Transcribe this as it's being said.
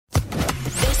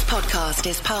podcast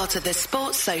is part of the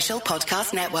Sports Social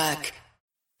Podcast Network.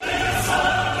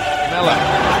 Miller,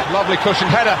 lovely cushioned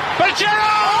header. But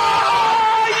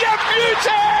Gerrard, you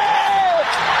beauty!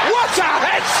 What a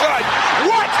head, son!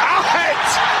 What a head!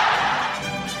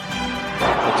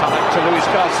 The time to Luis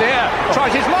Garcia.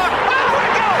 Tries his mark. Oh, what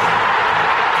a goal!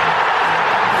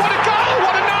 What a goal!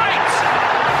 What a night!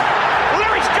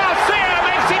 Luis Garcia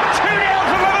makes it 2-0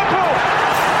 for Liverpool.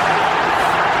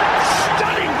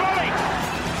 Stunning volley.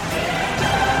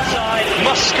 Side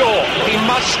must score. He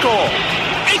must score.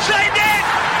 It's ended!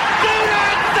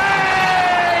 United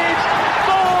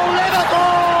for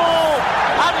Liverpool!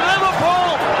 And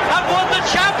Liverpool have won the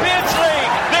Champions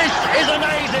League! This is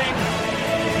amazing!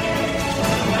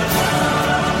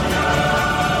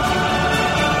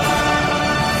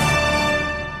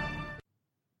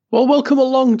 Well, welcome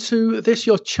along to this,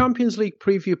 your Champions League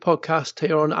preview podcast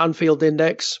here on Anfield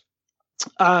Index.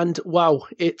 And wow,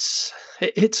 it's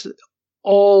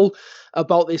all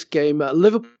about this game.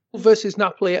 Liverpool versus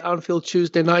Napoli at Anfield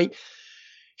Tuesday night.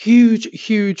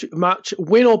 Huge match.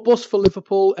 Win or bust for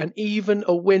Liverpool, and even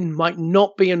a win might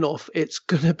not be enough. It's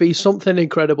going to be something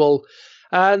incredible.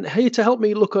 And here to help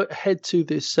me look ahead to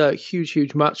this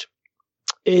huge match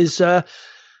is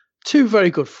two very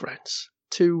good friends.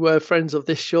 Two friends of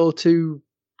this show, two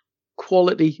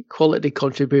quality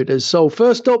contributors. So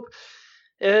first up,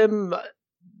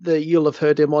 you'll have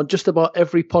heard him on just about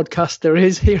every podcast there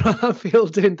is here on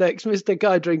Anfield Index, Mr.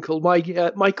 Guy Drinkle,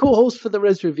 my co-host for the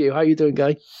Res Review. How are you doing,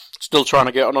 Guy? Still trying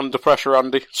to get on under pressure,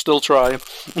 Andy. Still trying.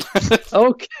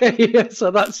 Okay,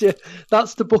 so that's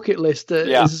the bucket list.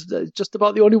 Yeah. Is just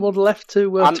about the only one left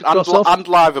to cross off. And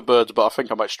Liver Birds, but I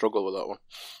think I might struggle with that one.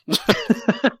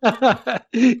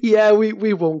 Yeah,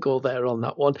 we won't go there on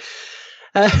that one.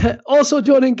 Also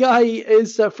joining Guy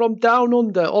is from down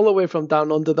under, all the way from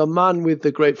down under, the man with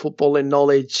the great footballing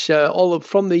knowledge,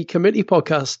 from the committee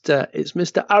podcast. It's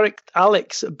Mr.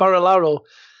 Alex Barilaro.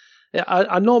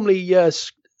 I normally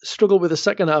struggle with the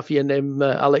second half of your name,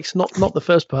 Alex, not the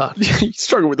first part. You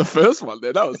struggled with the first one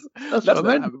there. That's never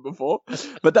happened before.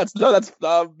 But that's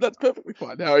perfectly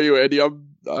fine. How are you, Andy?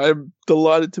 I'm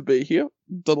delighted to be here.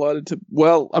 Delighted to.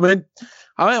 Well,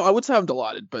 I would say I'm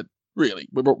delighted, but really,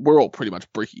 we're all pretty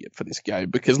much bricking it for this game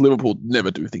because Liverpool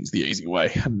never do things the easy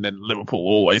way, and then Liverpool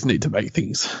always need to make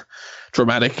things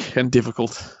dramatic and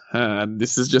difficult. And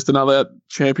this is just another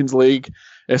Champions League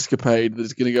escapade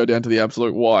that's going to go down to the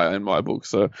absolute wire in my book.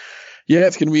 So, yeah,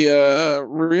 it's going to be a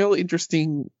real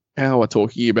interesting hour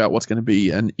talking about what's going to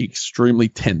be an extremely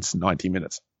tense 90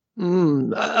 minutes.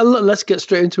 Let's get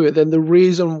straight into it then. The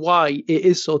reason why it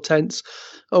is so tense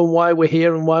and why we're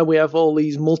here and why we have all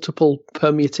these multiple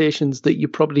permutations that you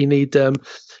probably need a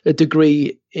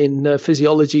degree in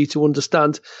physiology to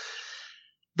understand.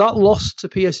 That loss to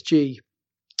PSG,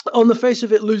 on the face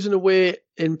of it, losing away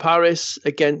in Paris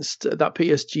against that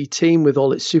PSG team with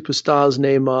all its superstars,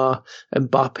 Neymar,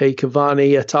 Mbappe,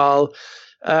 Cavani, et al.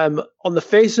 On the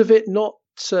face of it, not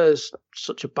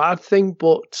such a bad thing,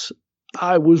 but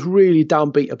I was really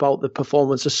downbeat about the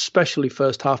performance, especially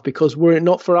first half, because were it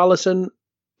not for Alisson,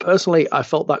 personally, I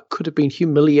felt that could have been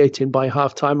humiliating by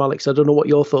half-time, Alex. I don't know what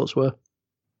your thoughts were.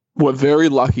 We're very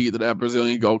lucky that our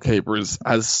Brazilian goalkeeper is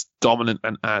as dominant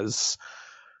and as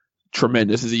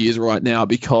tremendous as he is right now,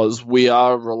 because we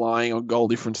are relying on goal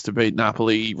difference to beat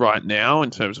Napoli right now in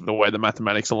terms of the way the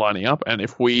mathematics are lining up. And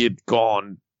if we had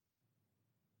gone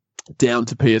down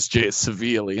to PSG as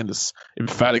severely and as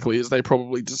emphatically as they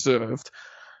probably deserved,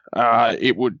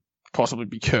 it would possibly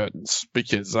be curtains,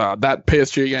 because that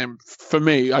PSG game, for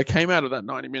me, I came out of that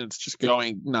 90 minutes just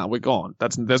going, nah, we're gone.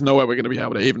 There's no way we're going to be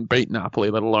able to even beat Napoli,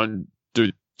 let alone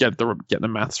get the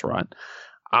maths right.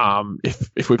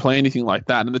 If we play anything like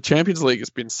that. And the Champions League has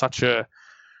been such a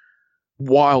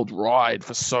wild ride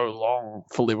for so long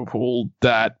for Liverpool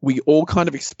that we all kind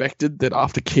of expected that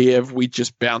after Kiev we'd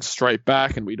just bounce straight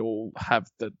back and we'd all have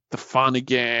the fun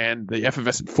again, the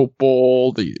effervescent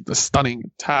football, the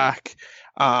stunning attack.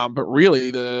 But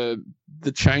really the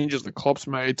changes that Klopp's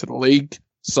made to the league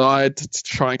side to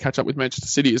try and catch up with Manchester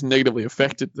City has negatively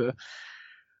affected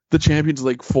the Champions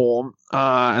League form,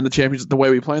 and the way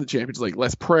we play in the Champions League.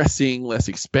 Less pressing, less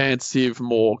expansive,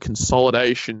 more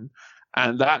consolidation.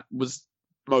 And that was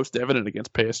most evident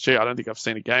against PSG. I don't think I've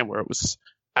seen a game where it was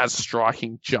as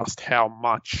striking just how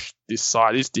much this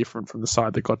side is different from the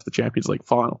side that got to the Champions League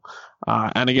final.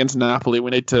 And against Napoli,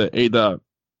 we need to either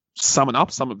summon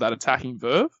up some of that attacking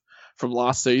verve from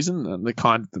last season and the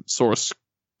kind that saw us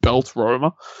belt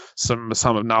Roma, some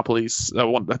of Napoli's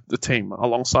the team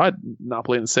alongside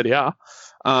Napoli in the Serie A,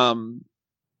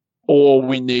 or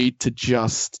we need to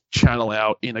just channel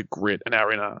our inner grit and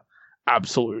our inner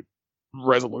absolute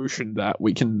resolution that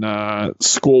we can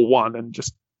score one and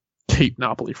just keep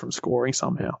Napoli from scoring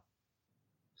somehow.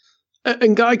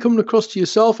 And Guy, coming across to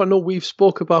yourself, I know we've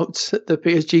spoke about the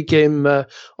PSG game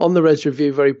on the Reds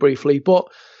Review very briefly, but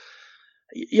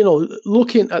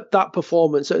looking at that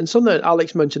performance and something that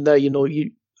Alex mentioned there,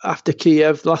 after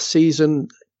Kiev last season,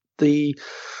 the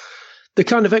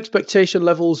kind of expectation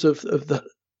levels of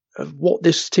what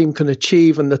this team can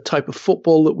achieve and the type of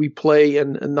football that we play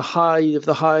and the high of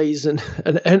the highs and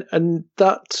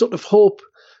that sort of hope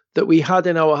that we had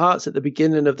in our hearts at the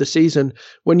beginning of the season.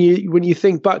 When you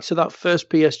think back to that first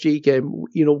PSG game,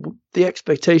 the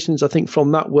expectations I think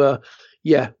from that were,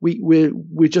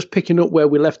 we're just picking up where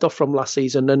we left off from last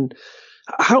season. And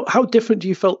how different do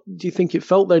you think it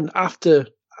felt then after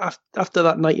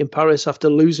that night in Paris, after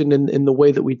losing in the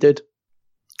way that we did?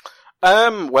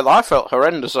 Well, I felt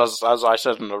horrendous, as I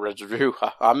said in the Reds Review.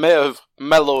 I may have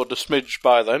mellowed a smidge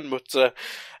by then, but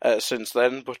since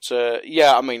then. But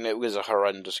it was a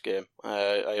horrendous game.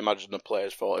 I imagine the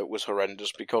players thought it was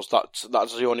horrendous because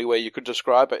that's the only way you could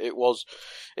describe it. It was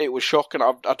shocking.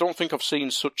 I don't think I've seen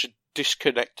such a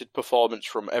disconnected performance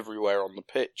from everywhere on the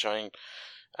pitch. I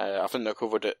think they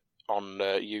covered it on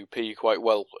UP quite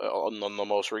well on the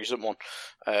most recent one.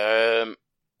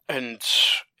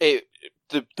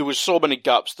 There was so many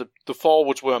gaps. The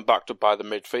forwards weren't backed up by the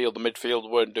midfield. The midfield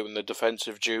weren't doing the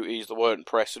defensive duties. They weren't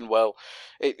pressing well.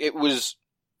 It was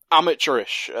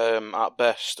amateurish at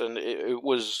best, and it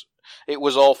was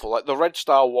awful. Like the Red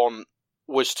Star one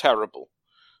was terrible.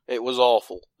 It was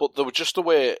awful. But just the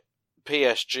way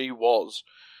PSG was,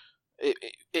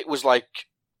 it was like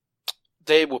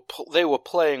they were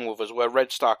playing with us where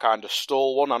Red Star kind of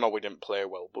stole one. I know we didn't play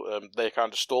well, but they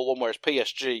kind of stole one. Whereas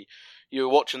PSG, you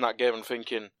were watching that game and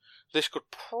thinking, this could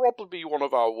probably be one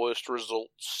of our worst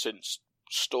results since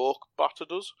Stoke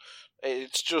battered us.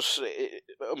 It's just,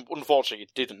 unfortunately,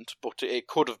 it didn't, but it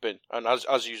could have been. And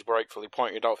as you rightfully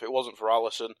pointed out, if it wasn't for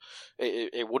Alisson,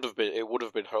 it would have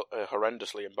been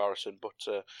horrendously embarrassing.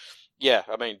 But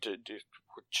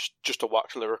just to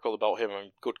wax lyrical about him,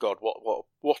 and good God,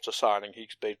 what a signing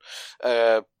he's been.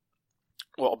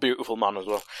 What a beautiful man as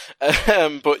well.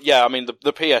 But yeah, I mean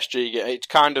the PSG, it's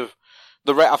kind of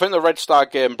I think the Red Star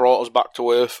game brought us back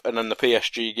to earth, and then the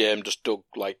PSG game just dug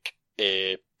like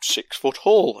a 6-foot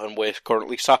hole, and we're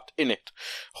currently sat in it,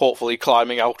 hopefully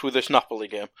climbing out with this Napoli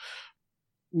game.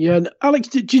 Yeah, and Alex,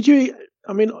 did you?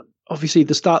 I mean, obviously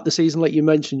the start of the season, like you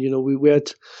mentioned, we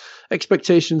had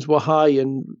expectations were high,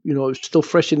 and it was still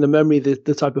fresh in the memory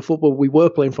the type of football we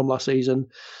were playing from last season.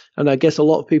 And I guess a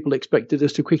lot of people expected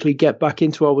us to quickly get back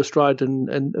into our stride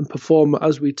and perform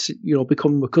as we'd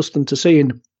become accustomed to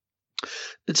seeing.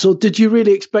 So did you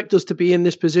really expect us to be in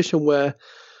this position where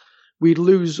we'd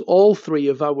lose all 3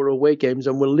 of our away games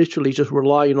and we're literally just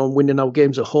relying on winning our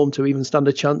games at home to even stand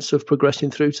a chance of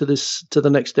progressing through to the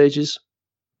next stages?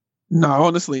 No,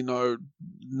 honestly,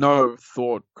 no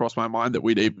thought crossed my mind that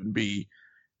we'd even be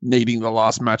needing the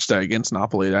last match day against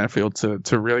Napoli at Anfield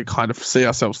to really kind of see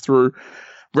ourselves through.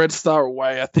 Red Star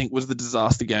away, I think, was the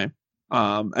disaster game.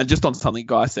 And just on something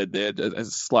Guy said there, as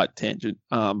a slight tangent,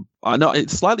 I know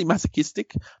it's slightly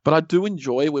masochistic, but I do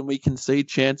enjoy when we concede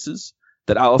chances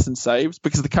that Alisson saves,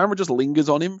 because the camera just lingers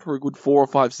on him for a good 4 or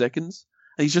 5 seconds.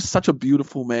 And he's just such a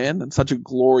beautiful man and such a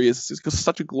glorious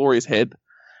head.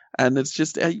 And it's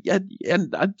just,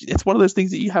 it's one of those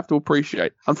things that you have to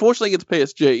appreciate. Unfortunately, it's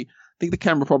PSG. I think the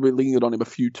camera probably lingered on him a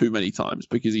few too many times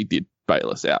because he did bail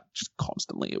us out just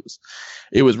constantly.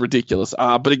 It was ridiculous.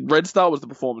 But Red Star was the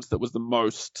performance that was the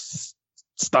most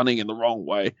stunning in the wrong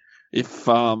way. If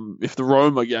the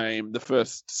Roma game, the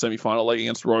first semi-final leg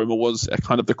against Roma, was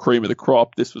kind of the cream of the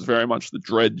crop, this was very much the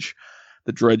dredge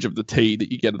of the tea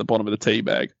that you get at the bottom of the tea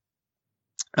bag.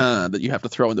 That you have to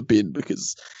throw in the bin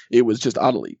because it was just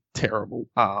utterly terrible.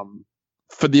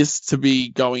 For this to be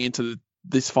going into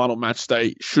this final match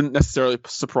day shouldn't necessarily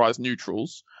surprise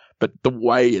neutrals, but the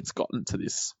way it's gotten to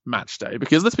this match day,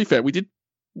 because let's be fair, we did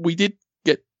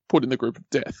get put in the group of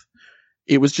death.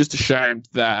 It was just a shame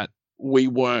that we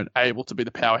weren't able to be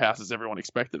the powerhouses everyone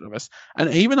expected of us.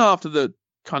 And even after the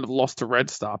kind of loss to Red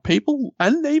Star, people,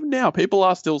 and even now, people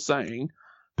are still saying,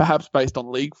 perhaps based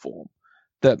on league form,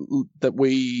 that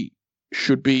we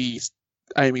should be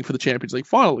aiming for the Champions League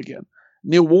final again.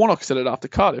 Neil Warnock said it after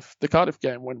the Cardiff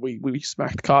game when we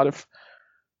smacked Cardiff.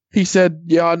 He said,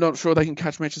 yeah, I'm not sure they can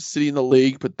catch Manchester City in the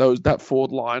league, but that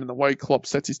forward line and the way Klopp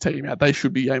sets his team out, they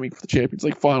should be aiming for the Champions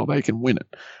League final. They can win it.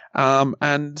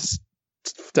 And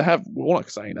to have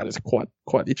Warnock saying that is quite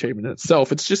the achievement in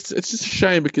itself. It's just a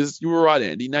shame because you were right,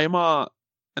 Andy. Neymar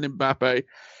and Mbappe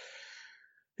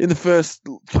in the first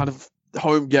kind of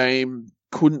home game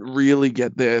couldn't really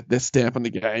get their stamp on the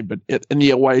game. But in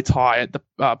the away tie at the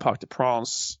Parc des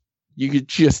Princes, you could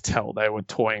just tell they were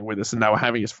toying with us and they were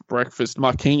having us for breakfast.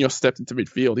 Marquinhos stepped into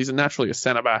midfield. He's naturally a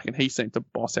centre-back, and he seemed to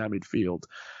boss our midfield.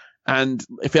 And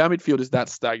if our midfield is that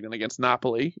stagnant against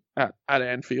Napoli at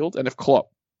Anfield, and if Klopp,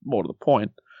 more to the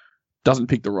point, doesn't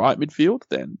pick the right midfield,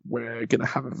 then we're going to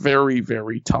have a very,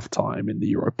 very tough time in the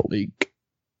Europa League.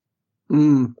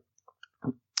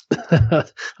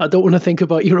 I don't want to think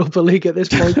about Europa League at this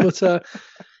point, but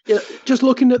just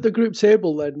looking at the group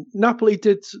table, then Napoli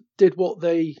did what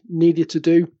they needed to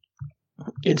do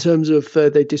in terms of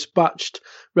they dispatched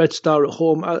Red Star at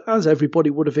home, as everybody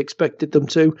would have expected them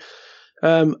to.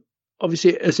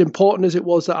 Obviously, as important as it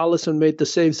was that Alisson made the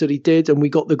saves that he did and we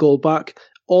got the goal back,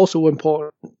 also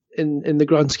important in the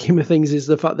grand scheme of things is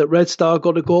the fact that Red Star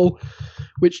got a goal,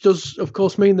 which does, of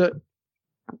course, mean that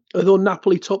although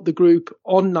Napoli topped the group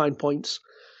on 9 points,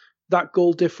 that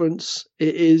goal difference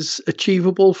is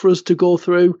achievable for us to go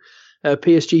through.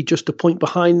 PSG just a point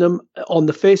behind them. On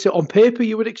paper,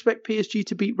 you would expect PSG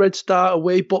to beat Red Star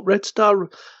away, but Red Star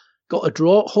got a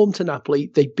draw at home to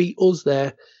Napoli. They beat us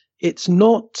there. It's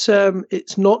not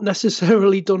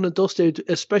necessarily done and dusted,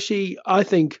 especially, I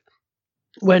think,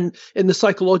 when in the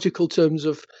psychological terms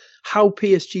of how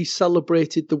PSG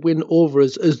celebrated the win over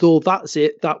us, as though that's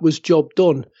it, that was job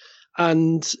done.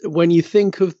 And when you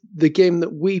think of the game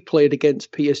that we played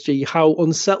against PSG, how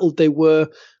unsettled they were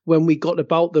when we got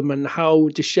about them and how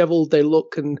disheveled they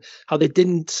look and how they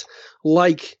didn't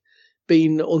like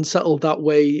being unsettled that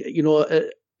way, you know, a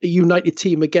united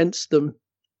team against them.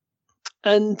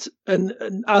 And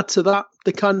add to that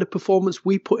the kind of performance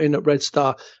we put in at Red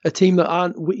Star, a team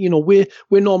that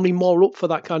we're normally more up for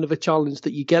that kind of a challenge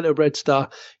that you get at Red Star.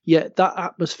 Yet that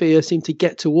atmosphere seemed to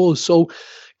get to us. So,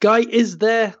 Guy, is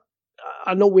there?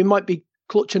 I know we might be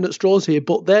clutching at straws here,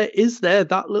 but is there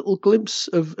that little glimpse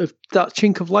of that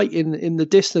chink of light in the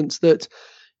distance that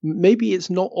maybe it's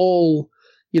not all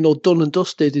done and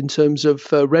dusted in terms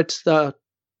of Red Star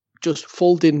just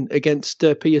folding against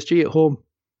PSG at home.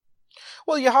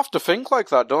 Well, you have to think like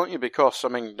that, don't you? Because, I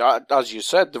mean, as you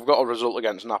said, they've got a result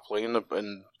against Napoli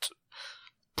and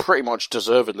pretty much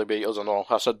deservedly beat us. I know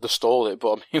I said they stole it,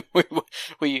 but I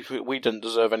mean, we didn't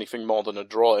deserve anything more than a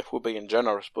draw if we're being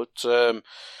generous. But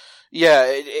yeah,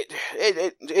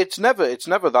 it's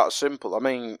never that simple. I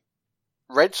mean,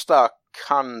 Red Star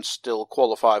can still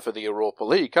qualify for the Europa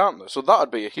League, can't they? So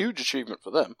that'd be a huge achievement for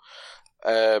them.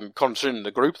 Considering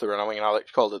the group they're in, I mean,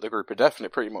 Alex called it the group of death, and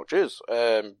it pretty much is.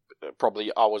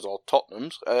 Probably ours or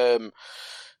Tottenham's.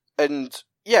 And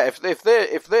yeah, if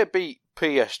they beat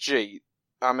PSG,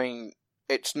 I mean,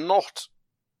 it's not.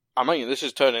 I mean, this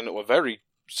is turning into a very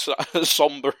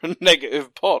somber and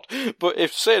negative pod. But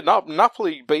if say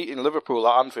Napoli beating Liverpool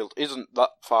at Anfield isn't that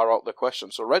far out the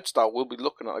question, so Red Star will be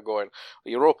looking at it going,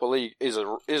 the Europa League is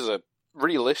a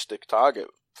realistic target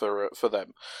for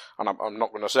them. And I'm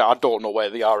not going to say, I don't know where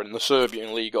they are in the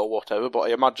Serbian league or whatever, but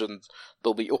I imagine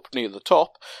they'll be up near the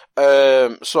top.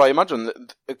 So I imagine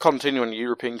that continuing the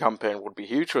European campaign would be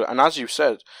huge for it. And as you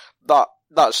said, that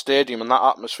stadium and that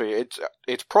atmosphere,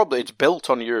 it's built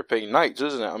on European nights,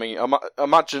 isn't it? I mean,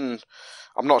 imagine,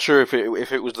 I'm not sure if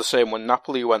it was the same when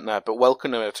Napoli went there, but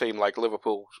welcoming a team like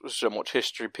Liverpool, so much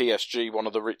history, PSG, one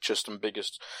of the richest and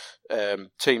biggest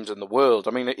teams in the world.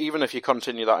 I mean, even if you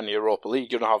continue that in the Europa League,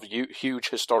 you're going to have huge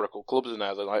historical clubs in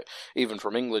there. Like, even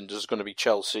from England, there's going to be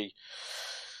Chelsea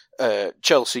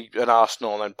and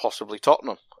Arsenal, and then possibly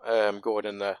Tottenham going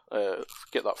in there.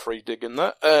 Get that free dig in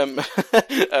there.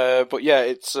 But yeah,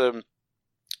 it's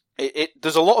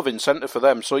there's a lot of incentive for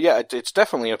them. So yeah, it's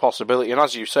definitely a possibility. And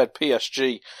as you said,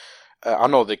 PSG, I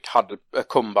know they had a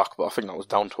comeback, but I think that was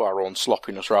down to our own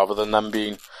sloppiness rather than them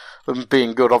being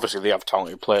good. Obviously, they have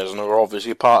talented players and are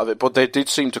obviously a part of it, but they did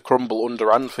seem to crumble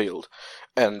under Anfield.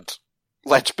 And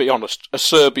let's be honest, a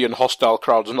Serbian hostile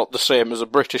crowd is not the same as a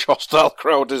British hostile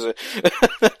crowd, is it?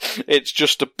 It's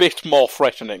just a bit more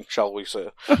threatening, shall we say.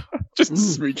 Just a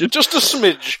smidge. Just a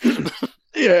smidge.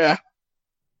 Yeah.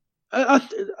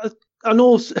 I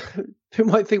know you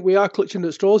might think we are clutching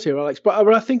at straws here, Alex, but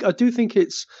I do think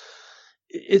it's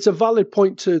a valid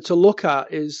point to look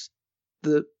at is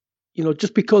that,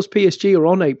 just because PSG are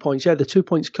on 8 points, yeah, they're 2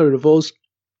 points clear of us,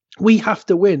 we have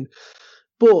to win.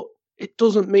 But it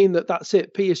doesn't mean that that's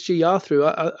it. PSG are through.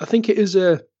 I think it is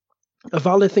a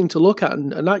valid thing to look at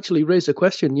and actually raise a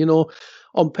question.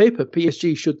 On paper,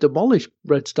 PSG should demolish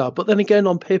Red Star, but then again,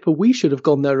 on paper, we should have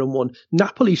gone there and won.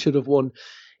 Napoli should have won.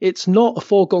 It's not a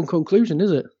foregone conclusion,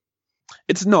 is it?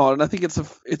 It's not, and I think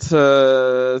it's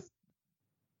a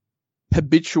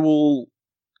habitual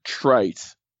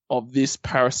trait of this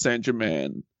Paris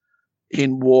Saint-Germain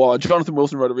in war. Jonathan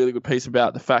Wilson wrote a really good piece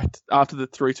about the fact, after the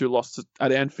 3-2 loss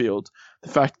at Anfield, the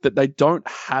fact that they don't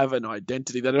have an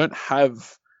identity. They don't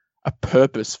have a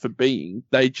purpose for being.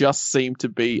 They just seem to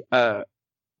be a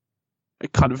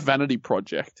kind of vanity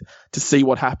project to see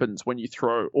what happens when you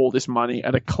throw all this money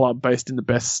at a club based in the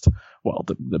best, well,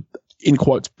 the in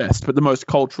quotes best, but the most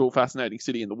cultural, fascinating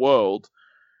city in the world.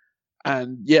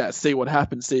 And yeah, see what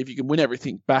happens. See if you can win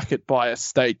everything, back it by a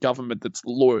state government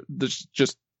that's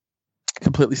just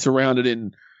completely surrounded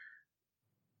in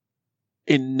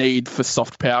need for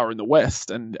soft power in the West,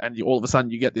 and all of a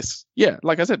sudden you get this,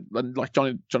 like I said, like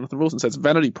Jonathan Wilson says,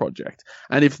 vanity project.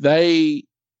 And if they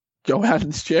go out in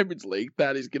this Champions League,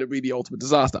 that is going to be the ultimate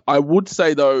disaster. I would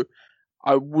say, though,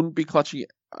 I wouldn't be clutching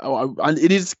it.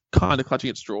 It is kind of clutching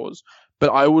at straws, but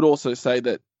I would also say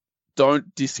that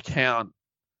don't discount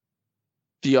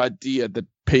the idea that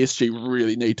PSG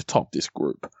really need to top this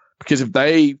group, because if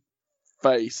they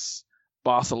face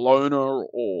Barcelona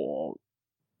or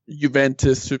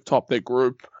Juventus who've topped their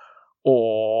group,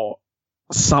 or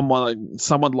someone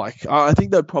like, I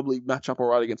think they'd probably match up all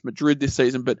right against Madrid this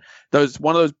season, but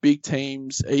one of those big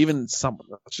teams, even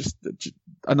just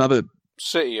another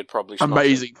City would probably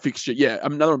amazing fixture. Yeah,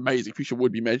 another amazing fixture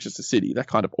would be Manchester City, that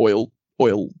kind of oil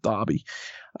derby,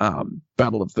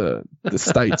 battle of the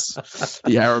states,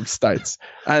 the Arab states,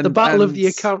 and the battle of the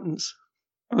accountants.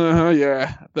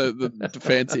 Yeah, the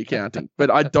fancy accounting.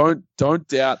 But I don't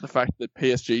doubt the fact that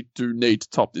PSG do need to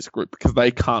top this group, because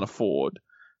they can't afford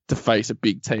to face a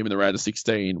big team in the round of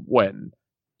 16 when,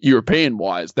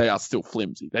 European-wise, they are still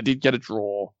flimsy. They did get a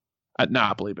draw at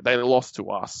Napoli, but they lost to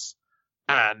us,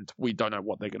 and we don't know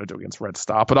what they're going to do against Red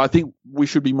Star. But I think we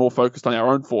should be more focused on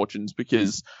our own fortunes,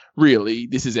 because really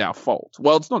this is our fault.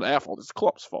 Well, it's not our fault, it's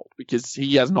Klopp's fault, because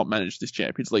he has not managed this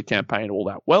Champions League campaign all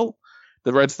that well.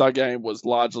 The Red Star game was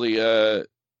largely a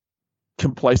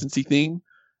complacency thing,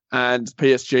 and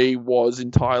PSG was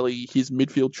entirely his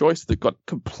midfield choice that got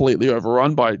completely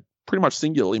overrun by pretty much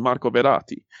singularly Marco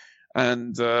Verratti.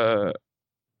 And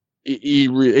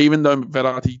even though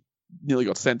Verratti nearly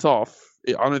got sent off,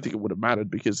 I don't think it would have mattered,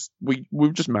 because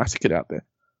we've just massacred out there.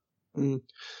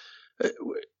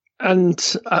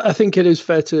 And I think it is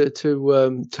fair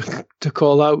to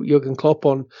call out Jurgen Klopp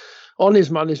on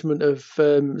his management of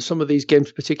some of these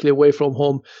games, particularly away from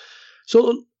home.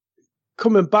 So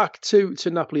coming back to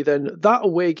Napoli then, that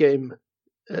away game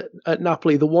at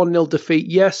Napoli, the 1-0 defeat,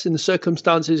 yes, in the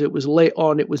circumstances, it was late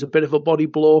on, it was a bit of a body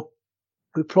blow.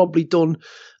 We've probably done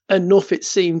enough, it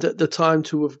seemed at the time,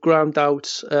 to have ground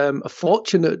out a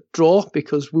fortunate draw,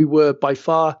 because we were by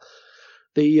far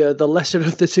the lesser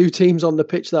of the two teams on the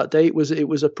pitch that day. It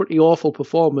was a pretty awful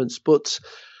performance, but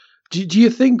do you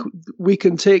think we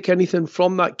can take anything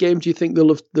from that game? Do you think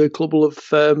the club will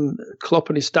have, Klopp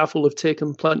and his staff will have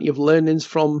taken plenty of learnings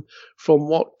from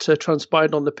what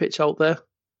transpired on the pitch out there?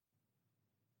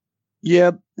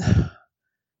 Yeah.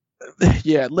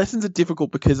 Yeah, lessons are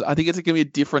difficult, because I think it's going to be a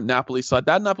different Napoli side.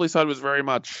 That Napoli side was very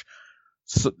much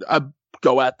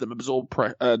go at them, absorb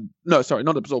pressure.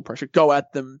 Not absorb pressure. Go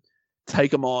at them,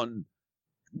 take them on.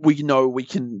 We know we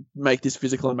can make this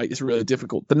physical and make this really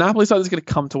difficult. The Napoli side is going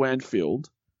to come to Anfield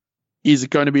is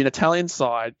going to be an Italian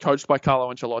side coached by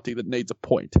Carlo Ancelotti that needs a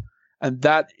point. And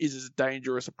that is as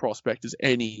dangerous a prospect as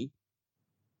any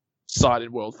side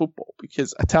in world football,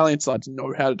 because Italian sides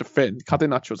know how to defend.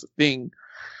 Catenaccio is a thing,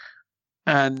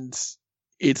 and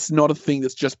it's not a thing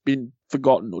that's just been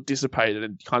forgotten or dissipated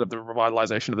in kind of the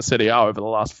revitalization of the Serie A over the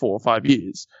last 4 or 5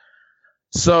 years.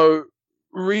 So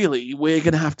really, we're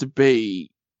going to have to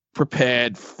be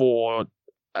prepared for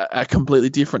a completely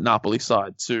different Napoli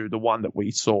side to the one that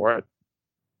we saw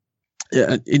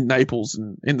in Naples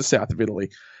and in the south of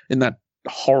Italy, in that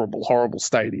horrible, horrible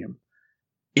stadium.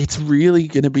 It's really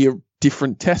going to be a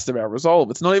different test of our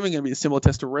resolve. It's not even going to be a similar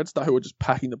test to Red Star, who are just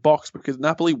packing the box, because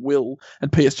Napoli will,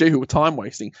 and PSG, who are time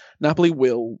wasting, Napoli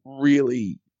will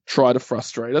really try to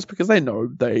frustrate us, because they know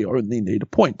they only need a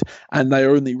point, and they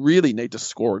only really need to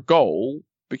score a goal,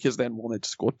 because then we'll need to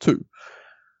score 2.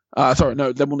 Then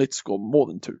we'll need to score more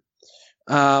than 2.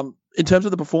 In terms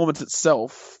of the performance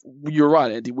itself, you're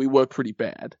right, Andy, we were pretty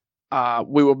bad.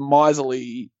 We were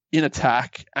miserly in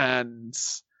attack, and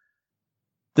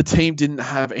the team didn't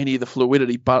have any of the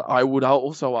fluidity, but I would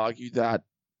also argue that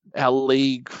our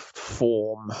league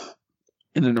form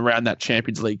in and around that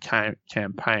Champions League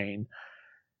campaign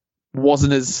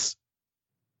wasn't as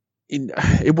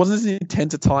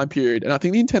intense a time period, and I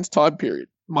think the intense time period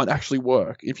might actually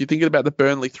work. If you're thinking about the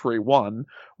Burnley 3-1,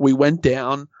 we went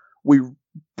down, we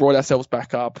brought ourselves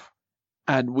back up,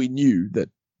 and we knew that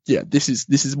this is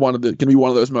going to be one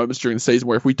of those moments during the season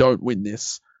where if we don't win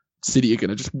this, City are going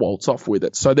to just waltz off with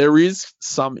it. So there is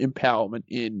some empowerment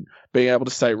in being able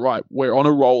to say, right, we're on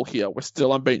a roll here. We're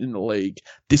still unbeaten in the league.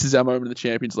 This is our moment in the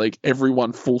Champions League.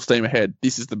 Everyone full steam ahead.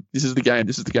 This is the game.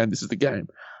 This is the game. This is the game.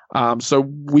 So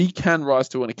we can rise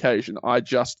to an occasion. I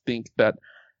just think that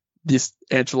this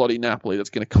Ancelotti Napoli that's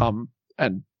going to come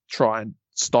and try and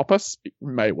stop us, it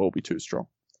may well be too strong.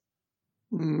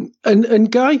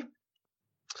 And Guy,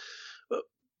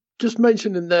 just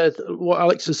mentioning there what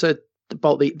Alex has said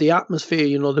about the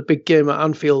atmosphere, the big game at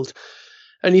Anfield.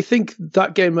 And you think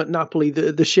that game at Napoli,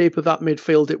 the shape of that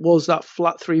midfield, it was that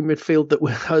flat three midfield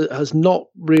that has not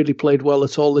really played well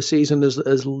at all this season,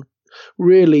 has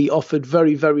really offered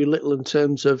very, very little in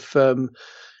terms of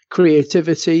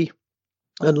creativity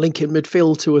and linking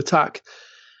midfield to attack.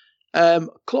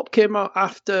 Klopp came out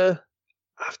after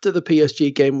the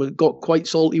PSG game, got quite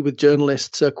salty with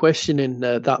journalists questioning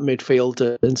that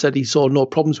midfield and said he saw no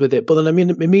problems with it. But then,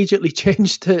 immediately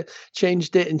changed it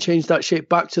and changed that shape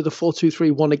back to the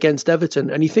 4-2-3-1 against Everton.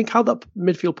 And you think how that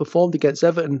midfield performed against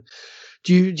Everton.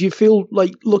 Do you feel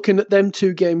like looking at them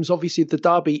two games, obviously the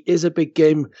derby is a big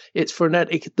game. It's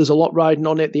frenetic. There's a lot riding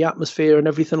on it, the atmosphere and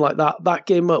everything like that. That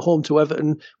game at home to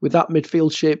Everton with that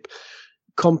midfield shape,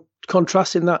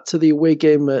 contrasting that to the away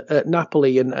game at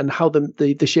Napoli and how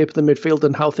the shape of the midfield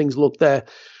and how things look there.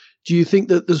 Do you think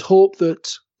that there's hope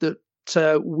that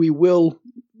we will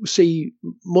see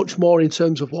much more in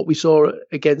terms of what we saw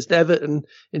against Everton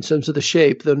in terms of the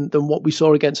shape than what we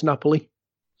saw against Napoli?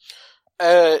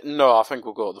 No, I think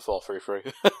we'll go with the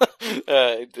 4-3-3.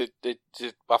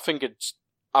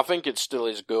 I think it still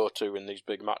is go-to in these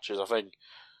big matches.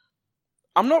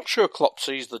 I'm not sure Klopp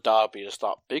sees the derby as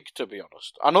that big, to be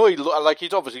honest. I know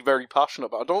he's obviously very passionate,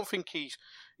 but I don't think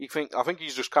I think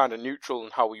he's just kind of neutral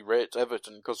in how he rates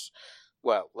Everton because,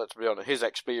 well, let's be honest, his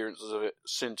experiences of it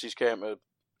since he's came to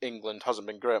England hasn't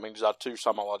been great. I mean, he's had 2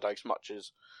 Sam Allardyce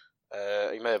matches.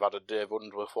 He may have had a Dave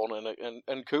Unsworth one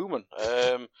and Koeman.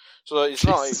 So it's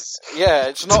not. Yeah,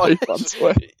 it's not.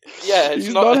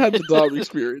 He's not had the derby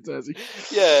experience, has he?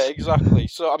 Yeah, exactly.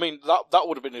 So I mean, that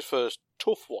would have been his first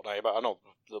tough one. But I know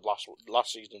the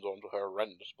last season's ones were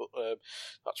horrendous, but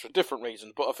that's for different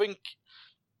reasons. But I think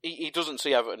he doesn't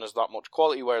see Everton as that much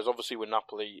quality, whereas obviously with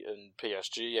Napoli and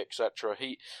PSG, etc.,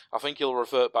 I think he'll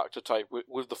revert back to type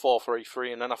with the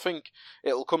 4-3-3, and then I think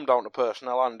it'll come down to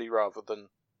personality rather than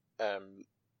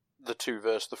the 2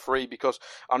 versus the 3, because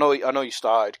I know he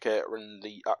started catering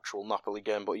the actual Napoli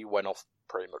game, but he went off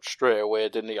pretty much straight away,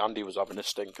 didn't he? Andy was having a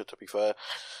stinker, to be fair.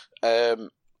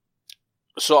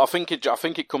 So I think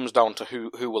it comes down to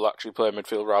who will actually play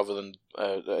midfield rather than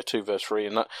a 2 versus 3,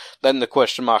 and then the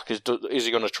question mark is he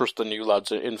going to trust the new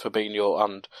lads in Fabinho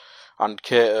and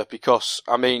Keita? Because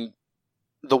I mean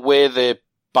the way they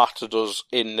battered us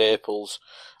in Naples.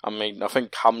 I mean, I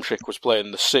think Hamsik was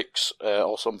playing the 6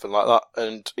 or something like that,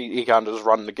 and he kind of just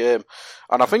ran the game.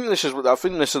 And I think this is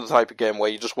the type of game where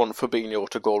you just want Fabinho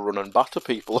to go run and batter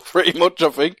people. Pretty much, I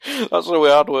think that's the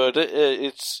way I'd word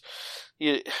it.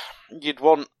 You'd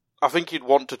want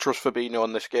to trust Fabinho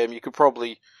in this game. You could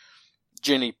probably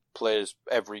Ginny plays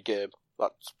every game.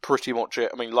 That's pretty much it.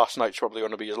 I mean, last night's probably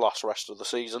going to be his last rest of the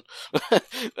season,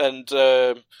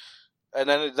 And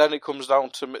then it comes down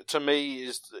to me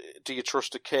is, do you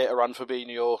trust a Keita and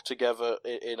Fabinho together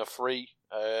in a 3?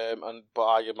 But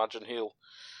I imagine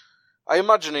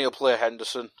he'll play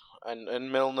Henderson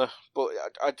and Milner. But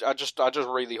I just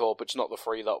really hope it's not the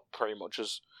 3 that pretty much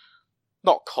has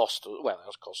not cost us. Well, it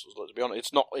has cost us. Let's be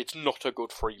honest. It's not a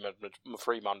good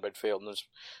 3-man midfield. And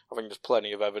I think there's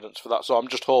plenty of evidence for that. So I'm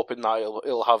just hoping that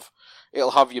it'll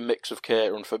have your mix of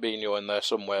Keita and Fabinho in there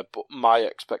somewhere. But my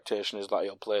expectation is that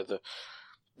he'll play the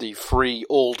 3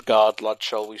 old guard lads,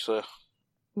 shall we say?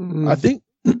 I think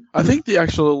the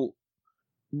actual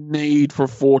need for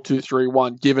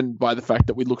 4-2-3-1, given by the fact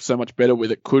that we look so much better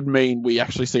with it, could mean we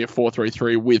actually see a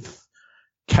 4-3-3 with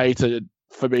Keita,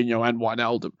 Fabinho and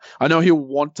Wijnaldum. I know he'll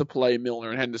want to play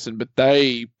Milner and Henderson, but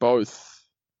they both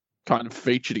kind of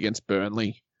featured against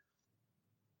Burnley.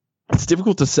 It's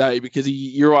difficult to say because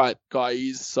you're right, Guy,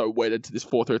 he's so wedded to this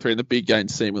 4-3-3 in the big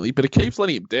games seemingly, but it keeps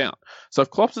letting him down. So if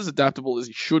Klopp's as adaptable as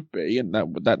he should be, and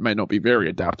that may not be very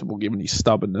adaptable given his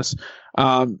stubbornness,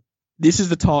 this is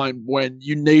the time when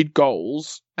you need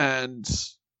goals and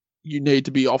you need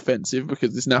to be offensive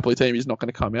because this Napoli team is not going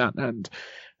to come out and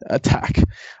attack.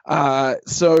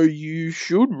 So you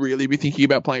should really be thinking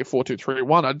about playing a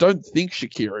 4-2-3-1. I don't think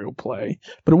Shaqiri will play,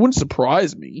 but it wouldn't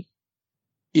surprise me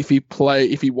if he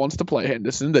wants to play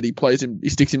Henderson, that he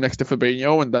sticks him next to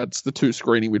Fabinho, and that's the 2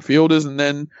 screening midfielders, and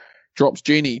then drops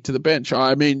Gini to the bench.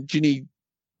 I mean, Gini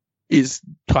is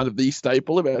kind of the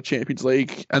staple of our Champions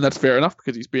League, and that's fair enough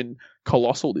because he's been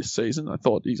colossal this season. I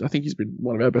think he's been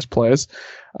one of our best players,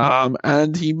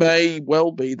 and he may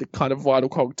well be the kind of vital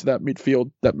cog to that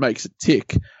midfield that makes it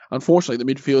tick. Unfortunately,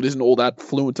 the midfield isn't all that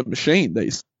fluent a machine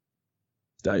these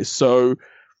days. So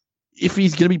if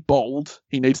he's going to be bold,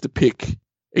 he needs to pick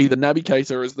either Naby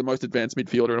Keita as the most advanced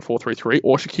midfielder in a 4-3-3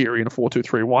 or Shaqiri in a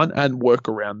 4-2-3-1 and work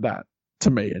around that, to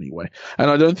me anyway. And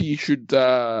I don't think you should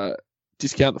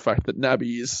discount the fact that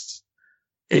Naby is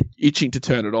itching to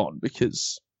turn it on,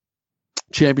 because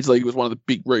Champions League was one of the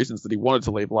big reasons that he wanted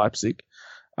to leave Leipzig.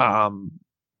 And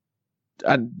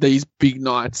these big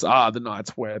nights are the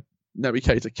nights where Naby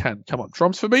Keita can come on.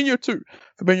 Trom's Fabinho too.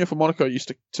 Fabinho for Monaco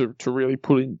used to really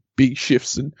put in big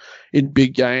shifts in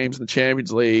big games in the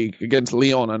Champions League against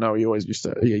Lyon. I know he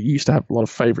used to have a lot of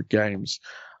favourite games.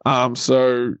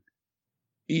 So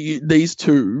these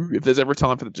two, if there's ever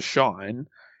time for them to shine,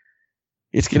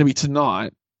 it's going to be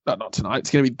tonight. Not tonight.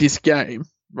 It's going to be this game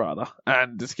rather,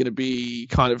 and it's going to be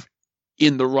kind of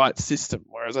in the right system.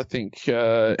 Whereas I think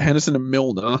Henderson and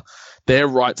Milner, their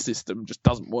right system just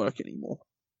doesn't work anymore.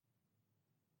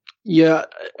 Yeah,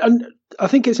 and I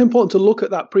think it's important to look at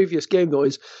that previous game, though,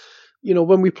 is,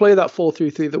 when we play that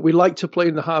 4-3-3, that we like to play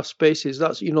in the half spaces.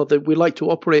 That's, that we like to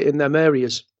operate in them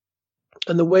areas.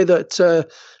 And the way that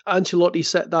Ancelotti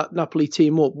set that Napoli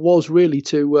team up was really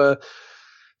to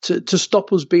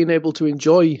stop us being able to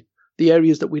enjoy the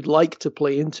areas that we'd like to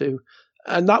play into.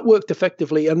 And that worked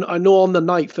effectively. And I know on the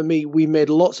night, for me, we made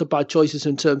lots of bad choices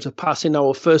in terms of passing.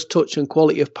 Our first touch and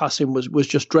quality of passing was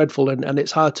just dreadful. And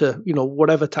it's hard to,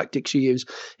 whatever tactics you use,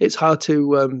 it's hard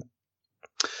to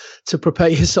prepare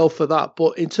yourself for that.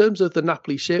 But in terms of the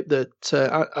Napoli shape that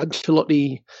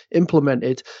Ancelotti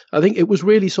implemented, I think it was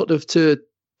really sort of to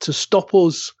stop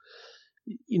us,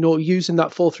 using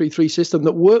that 4-3-3 system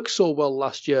that worked so well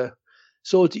last year.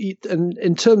 So, and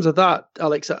in terms of that,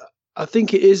 Alex, I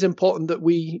think it is important that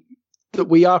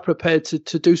we are prepared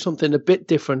to do something a bit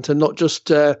different and not just,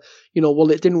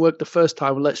 well, it didn't work the first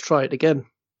time, let's try it again.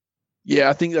 Yeah,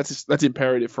 I think that's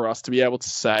imperative for us to be able to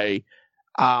say,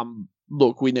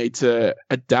 look, we need to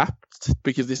adapt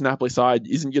because this Napoli side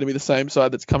isn't going to be the same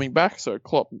side that's coming back. So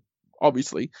Klopp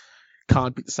obviously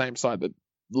can't be the same side that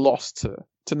lost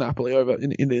to Napoli over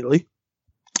in Italy.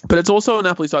 But it's also a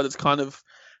Napoli side that's kind of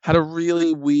had a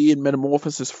really weird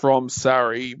metamorphosis from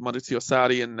Maurizio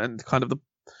Sarri and kind of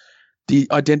the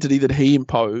identity that he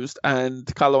imposed, and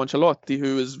Carlo Ancelotti,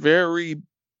 who is very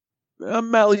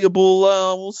malleable.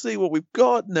 We'll see what we've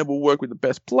got, and then we'll work with the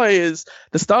best players.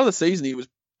 The start of the season, he was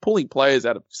pulling players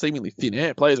out of seemingly thin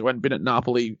air, players who hadn't been at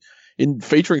Napoli,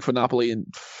 featuring for Napoli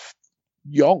in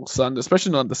yonks, and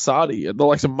especially under Sarri. The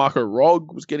likes of Marco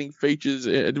Rog was getting features,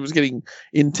 it was getting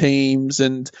in teams,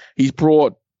 and he's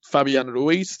brought Fabian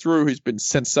Ruiz through, who's been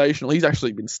sensational. He's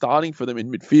actually been starting for them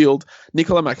in midfield.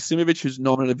 Nikola Maksimovic, who's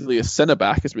nominatively a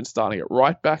centre-back, has been starting at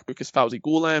right-back because Fauzi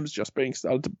Goulam's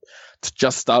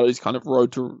just started his kind of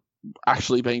road to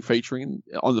actually being featuring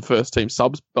on the first team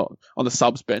subs, on the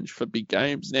subs bench for big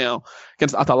games. Now,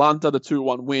 against Atalanta, the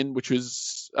 2-1 win, which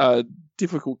was a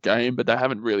difficult game, but they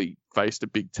haven't really faced a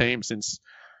big team since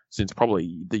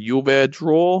probably the Juve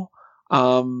draw.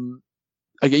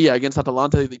 Against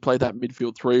Atalanta, they played that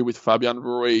midfield three with Fabian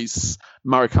Ruiz,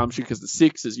 Marek Hamšík as the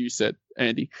 6, as you said,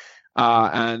 Andy.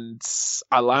 And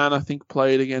Alan, I think,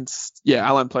 played against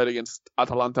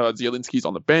Atalanta. Zielinski's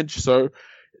on the bench. So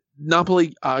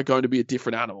Napoli are going to be a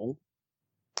different animal.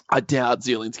 I doubt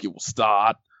Zielinski will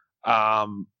start. I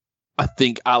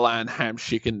think Alan,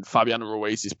 Hamšík, and Fabian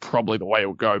Ruiz is probably the way it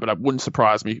will go, but it wouldn't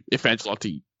surprise me if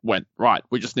Ancelotti went, right,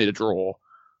 we just need a draw.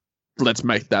 Let's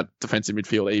make that defensive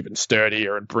midfield even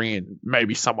sturdier and bring in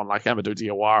maybe someone like Amadou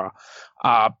Diawara,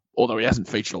 although he hasn't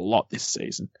featured a lot this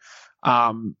season.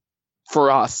 For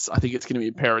us, I think it's going to be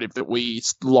imperative that we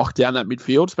lock down that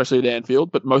midfield, especially at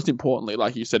Anfield. But most importantly,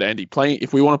 like you said, Andy,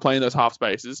 if we want to play in those half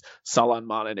spaces, Salah and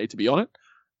Mane need to be on it.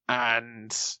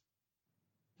 And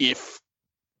if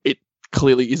it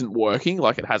clearly isn't working,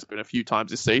 like it has been a few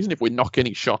times this season, if we're not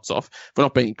getting shots off, if we're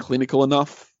not being clinical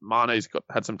enough, Mane's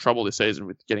had some trouble this season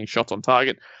with getting shots on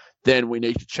target, then we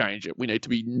need to change it. We need to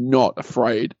be not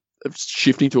afraid of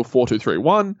shifting to a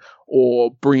 4-2-3-1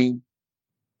 or bringing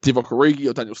Divock Origi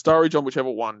or Daniel Sturridge on, whichever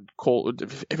one.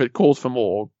 If it calls for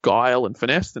more guile and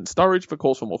finesse, then Sturridge. If it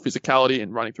calls for more physicality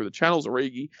and running through the channels,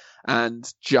 Origi. And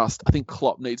I think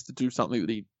Klopp needs to do something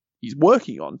that he's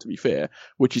working on, to be fair,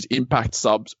 which is impact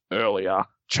subs earlier,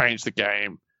 change the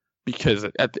game, because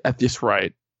at this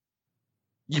rate,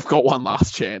 you've got one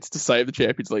last chance to save the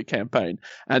Champions League campaign.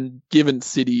 And given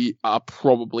City are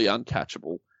probably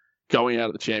uncatchable, going out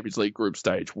of the Champions League group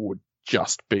stage would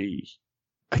just be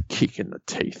a kick in the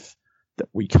teeth that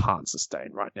we can't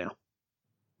sustain right now.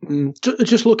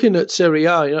 Just looking at Serie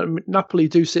A, Napoli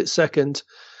do sit second,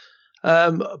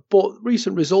 but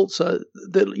recent results are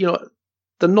that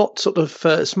they're not sort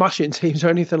of smashing teams or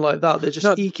anything like that. They're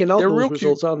just eking out those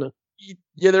results, aren't they?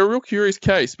 Yeah, they're a real curious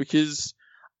case because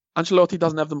Ancelotti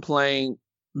doesn't have them playing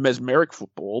mesmeric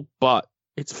football, but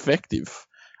it's effective.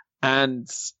 And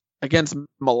against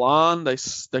Milan, they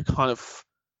kind of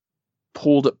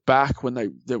pulled it back when they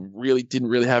really didn't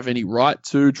really have any right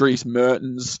to. Dries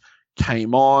Mertens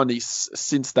came on.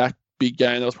 Since that big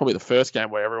game, that was probably the first game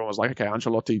where everyone was like, okay,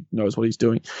 Ancelotti knows what he's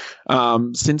doing.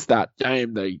 Since that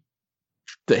game,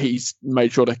 he's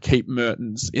made sure to keep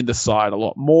Mertens in the side a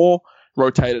lot more,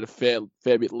 rotated a fair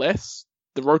bit less.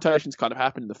 The rotations kind of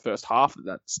happened in the first half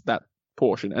of that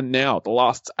portion, and now the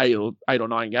last eight or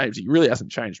nine games, he really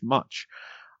hasn't changed much.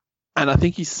 And I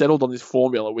think he's settled on this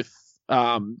formula with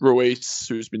Ruiz,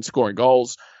 who's been scoring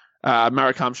goals,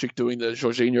 Marek Hamšík doing the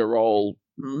Jorginho role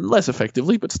less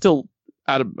effectively, but still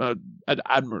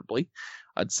admirably,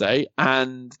 I'd say.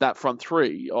 And that front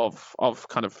three of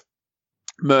kind of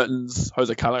Mertens,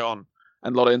 Jose Callejon,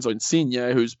 and Lorenzo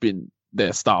Insigne, who's been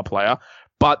their star player.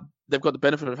 But they've got the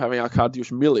benefit of having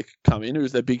Arkadiusz Milik come in,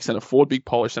 who's their big centre forward, big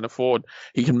Polish centre forward.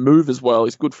 He can move as well.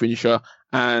 He's a good finisher.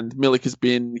 And Milik has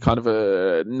been kind of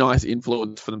a nice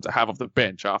influence for them to have off the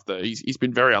bench after he's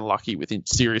been very unlucky with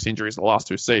serious injuries the last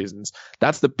 2 seasons.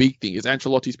 That's the big thing, is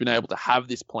Ancelotti's been able to have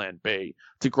this plan B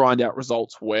to grind out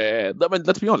results where, I mean,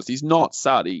 let's be honest, he's not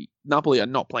Sarri. Napoli are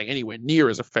not playing anywhere near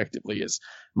as effectively as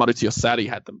Maurizio Sarri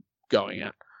had them going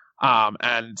at.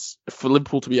 And for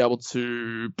Liverpool to be able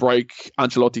to break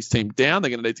Ancelotti's team down, they're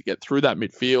going to need to get through that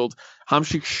midfield.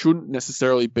 Hamšík shouldn't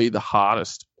necessarily be the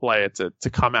hardest player to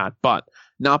come at, but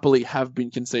Napoli have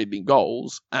been conceding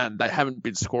goals and they haven't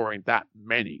been scoring that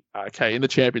many. Okay, in the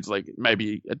Champions League,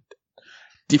 maybe a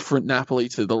different Napoli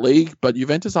to the league, but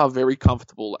Juventus are very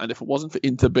comfortable. And if it wasn't for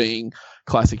Inter being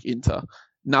classic Inter,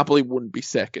 Napoli wouldn't be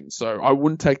second. So I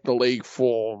wouldn't take the league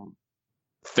form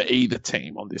for either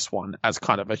team on this one as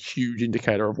kind of a huge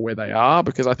indicator of where they are,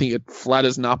 because I think it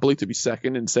flatters Napoli to be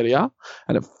second in Serie A,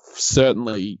 and it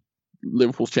certainly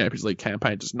Liverpool's Champions League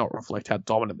campaign does not reflect how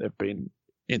dominant they've been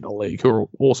in the league, who are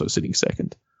also sitting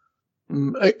second.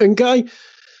 And Guy,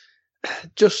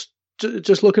 just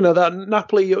looking at that,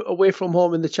 Napoli away from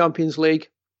home in the Champions League,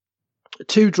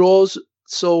 2 draws,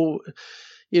 so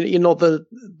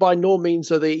by no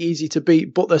means are they easy to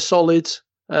beat, but they're solid.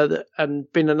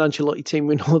 And being an Ancelotti team,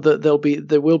 we know that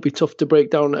they will be tough to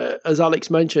break down, as Alex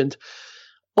mentioned.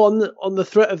 On the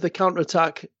threat of the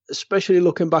counter-attack, especially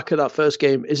looking back at that first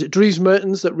game, is it Dries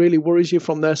Mertens that really worries you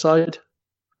from their side?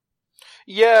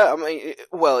 Yeah, I mean,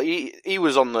 well, he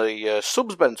was on the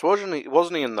subs bench,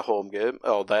 wasn't he in the home game,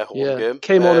 or their home game?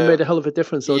 Came on and made a hell of a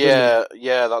difference, though, didn't he?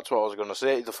 Yeah, that's what I was going to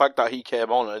say. The fact that he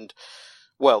came on and,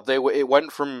 well, it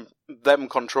went from them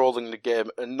controlling the game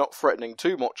and not threatening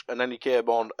too much, and then he came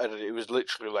on and it was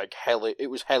literally like it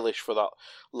was hellish for that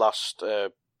last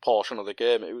portion of the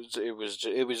game. It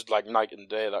was like night and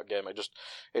day, that game. It just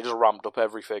ramped up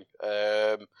everything.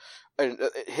 And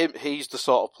he's the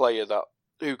sort of player that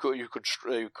who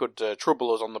could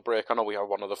trouble us on the break. I know we have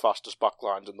one of the fastest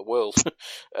backlines in the world.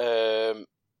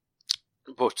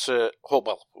 But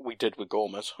we did with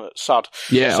Gomez. Sad.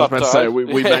 Yeah, sad I was about to say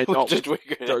we may not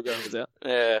throw Gomez out.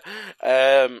 Yeah.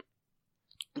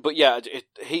 But yeah,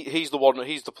 he's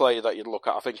the player that you'd look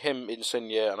at. I think him,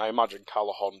 Insigne, and I imagine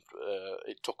Callejon.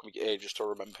 It took me ages to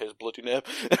remember his bloody name.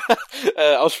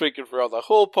 I was thinking throughout the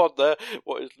whole pod there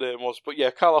what his name was. But yeah,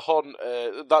 Callejon.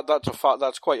 That's a fact.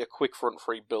 That's quite a quick front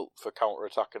three built for counter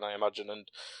attacking, I imagine. And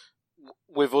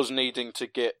with us needing to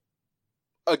get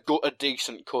a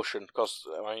decent cushion, because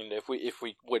I mean, if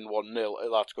we win 1-0,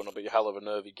 that's going to be a hell of a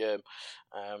nervy game.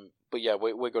 But yeah,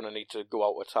 we're going to need to go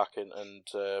out attacking,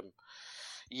 and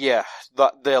yeah,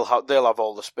 that they'll have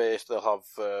all the space. They'll have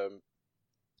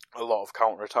a lot of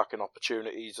counter attacking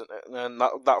opportunities, and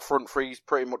that front three is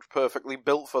pretty much perfectly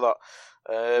built for that.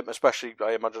 Especially,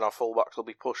 I imagine our fullbacks will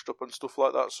be pushed up and stuff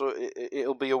like that, so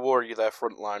it'll be a worry their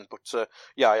front line. But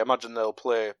yeah, I imagine they'll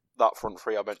play that front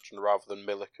three I mentioned rather than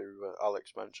Milik, who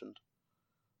Alex mentioned.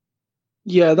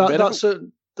 Yeah,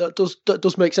 that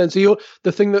does make sense.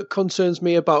 The thing that concerns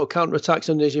me about counter-attacks,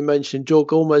 and as you mentioned, Joe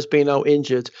Gomez being out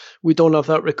injured, we don't have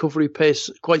that recovery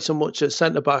pace quite so much at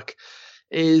centre-back,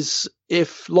 is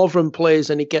if Lovren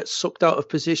plays and he gets sucked out of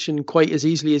position quite as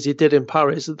easily as he did in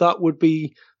Paris, that would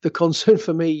be the concern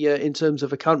for me in terms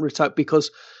of a counter-attack, because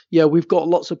yeah, we've got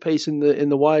lots of pace in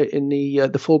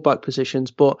the full-back positions,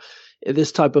 but in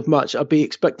this type of match, I'd be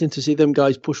expecting to see them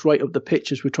guys push right up the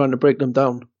pitch as we're trying to break them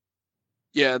down.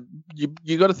 Yeah,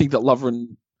 you got to think that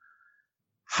Lovren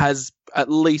has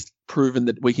at least proven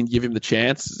that we can give him the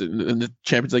chance in the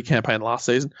Champions League campaign last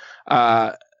season.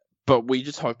 But we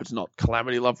just hope it's not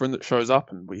Calamity Lovren that shows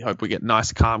up, and we hope we get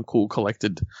nice, calm, cool,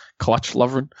 collected, clutch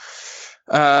Lovren.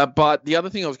 But the other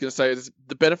thing I was going to say is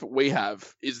the benefit we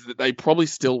have is that they probably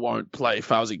still won't play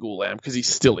Fawzi Ghulam because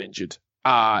he's still injured.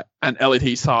 And Elliot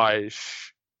Hisaj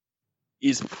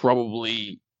is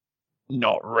probably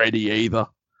not ready either.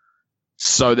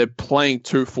 So they're playing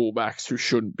two fullbacks who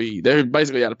shouldn't be. They're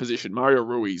basically out of position. Mario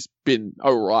Rui's been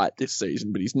all right this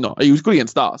season, but he's not. He was good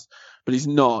against us, but he's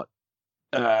not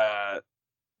on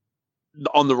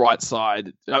the right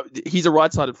side. He's a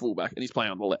right-sided fullback, and he's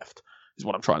playing on the left, is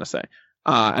what I'm trying to say.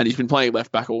 And he's been playing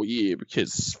left back all year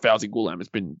because Fawzi Ghulam has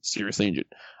been seriously injured.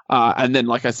 And then,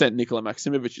 like I said, Nikola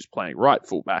Maksimovic is playing right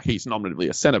fullback. He's nominatively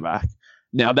a centre-back.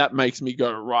 Now, that makes me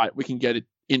go, right, we can get it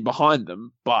in behind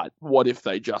them, but what if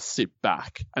they just sit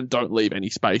back and don't leave any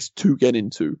space to get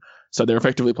into? So they're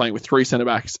effectively playing with three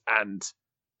centre-backs and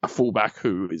a fullback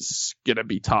who is going to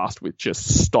be tasked with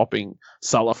just stopping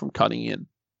Salah from cutting in.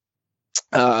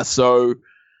 So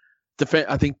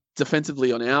I think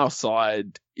defensively on our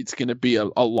side, it's going to be a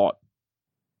lot,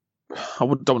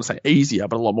 don't want to say easier,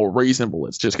 but a lot more reasonable.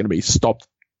 It's just going to be stop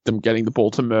them getting the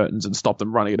ball to Mertens and stop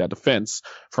them running at our defence.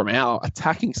 From our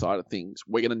attacking side of things,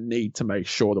 we're going to need to make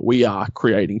sure that we are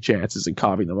creating chances and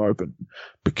carving them open,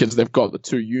 because they've got the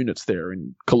two units there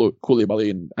in Koulibaly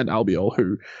and Albiol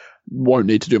who won't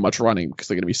need to do much running because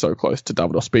they're going to be so close to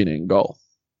David Ospina in goal.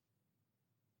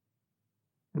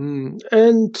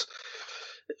 And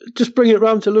just bring it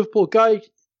round to Liverpool, Guy.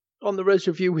 On the Res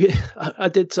review, I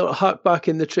did sort of hark back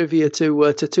in the trivia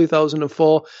to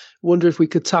 2004. Wonder if we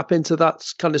could tap into that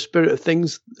kind of spirit of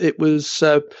things. It was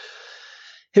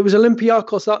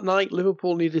Olympiacos that night.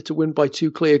 Liverpool needed to win by 2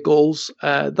 clear goals.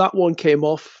 That one came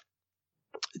off.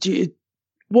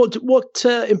 What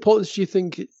importance do you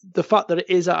think the fact that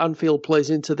it is at Anfield plays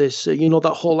into this?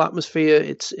 That whole atmosphere.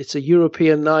 It's a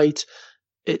European night.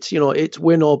 It's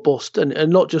win or bust,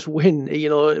 and not just win.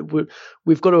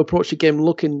 We've got to approach the game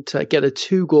looking to get a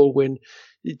 2-goal win.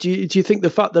 Do you think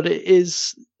the fact that it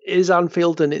is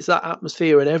Anfield and it's that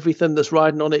atmosphere and everything that's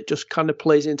riding on it just kind of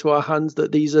plays into our hands,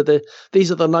 that these are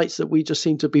the nights that we just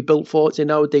seem to be built for? It's in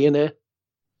our DNA.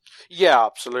 Yeah,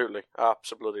 absolutely.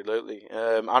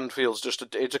 Anfield's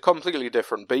it's a completely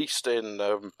different beast in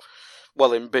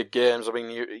big games. I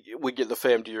mean, we get the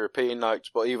famed European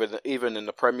nights, but even in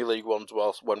the Premier League ones,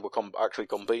 when we're actually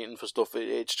competing for stuff,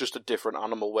 it's just a different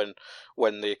animal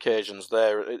when the occasion's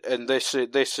there. And this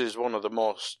is one of the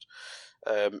most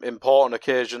important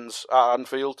occasions at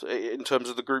Anfield in terms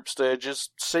of the group stages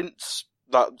since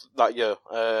that year.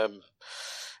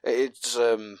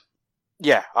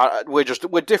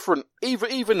 We're different.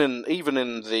 Even in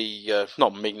the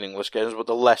not meaningless games, but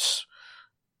the less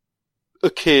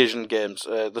occasion games,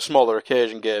 the smaller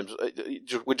occasion games,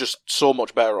 we're just so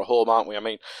much better at home, aren't we? I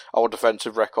mean, our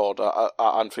defensive record at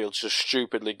Anfield's just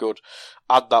stupidly good.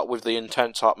 Add that with the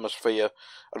intense atmosphere,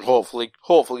 and hopefully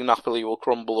Napoli will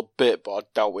crumble a bit, but I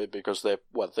doubt it because they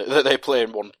play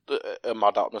in a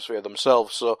mad atmosphere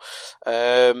themselves. So,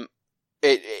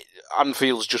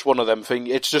 Anfield's just one of them things.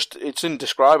 It's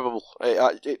indescribable.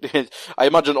 I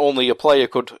imagine only a player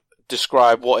could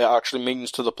describe what it actually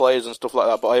means to the players and stuff like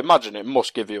that, but I imagine it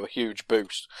must give you a huge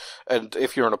boost. And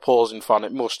if you're an opposing fan,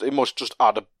 it must just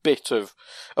add a bit of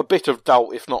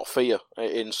doubt, if not fear,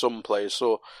 in some players.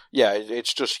 So yeah,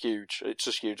 it's just huge. It's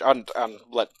just huge. And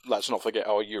let's not forget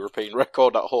our European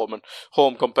record at home, and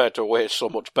home compared to away is so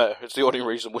much better. It's the only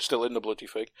reason we're still in the bloody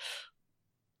thing.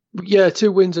 Yeah,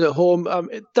 2 wins at home.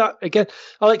 That again,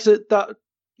 Alex, that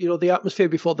the atmosphere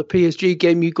before the PSG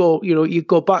game. You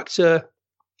go back to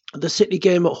the City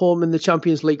game at home in the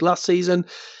Champions League last season.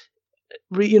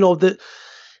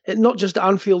 Not just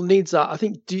Anfield needs that. I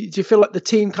think. Do you feel like the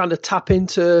team kind of tap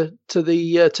into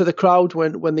the crowd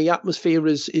when the atmosphere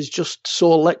is just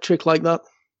so electric like that?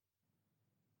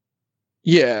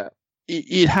 Yeah,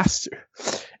 it has to.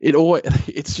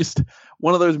 It's just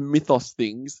one of those mythos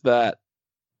things that.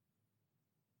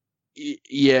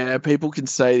 Yeah, people can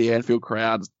say the Anfield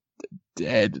crowd's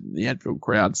dead, and the Anfield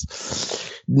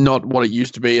crowd's not what it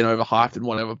used to be and overhyped and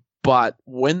whatever. But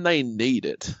when they need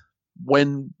it,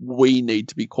 when we need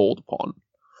to be called upon,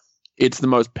 it's the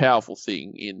most powerful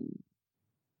thing in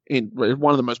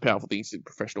one of the most powerful things in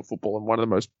professional football, and one of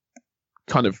the most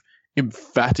kind of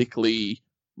emphatically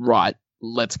right.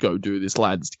 Let's go do this,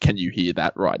 lads. Can you hear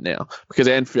that right now? Because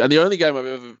Anfield, and the only game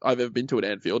I've ever been to at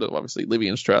Anfield, obviously living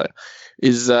in Australia,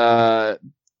 is the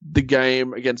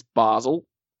game against Basel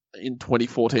in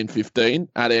 2014-15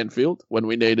 at Anfield when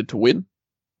we needed to win.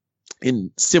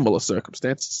 in similar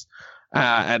circumstances.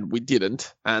 And we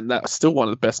didn't. And that was still one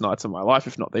of the best nights of my life,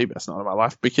 if not the best night of my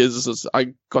life, because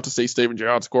I got to see Steven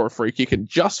Gerrard score a free kick. And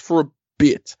just for a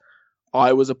bit,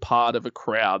 I was a part of a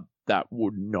crowd that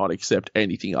would not accept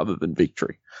anything other than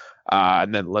victory.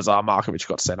 And then Lazar Markovic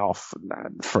got sent off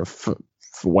for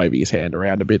waving his hand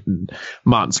around a bit, and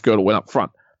Martin Skirtle went up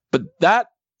front. But that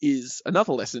is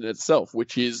another lesson in itself,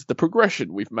 which is the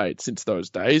progression we've made since those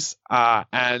days.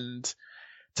 And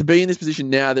to be in this position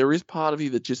now, there is part of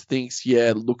you that just thinks,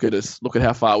 yeah, look at us, look at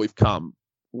how far we've come,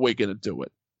 we're going to do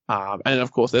it. And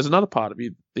of course, there's another part of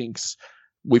you that thinks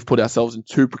we've put ourselves in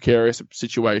too precarious a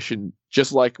situation,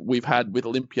 just like we've had with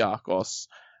Olympiacos,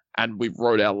 and we've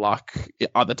rode our luck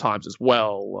other times as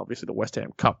well. Obviously, the West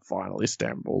Ham Cup final,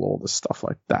 Istanbul, all this stuff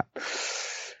like that.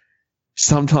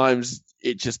 Sometimes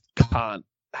it just can't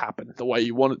happen the way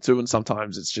you want it to, and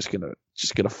sometimes it's just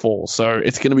gonna fall. So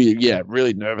it's gonna be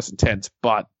really nervous and tense.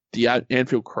 But the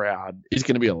Anfield crowd is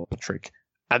gonna be electric,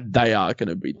 and they are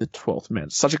gonna be the 12th man.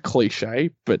 Such a cliche,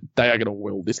 but they are gonna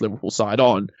will this Liverpool side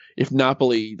on. If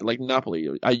Napoli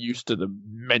are used to the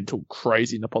mental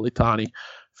crazy Napolitani,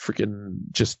 freaking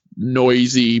just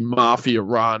noisy mafia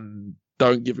run,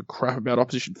 don't give a crap about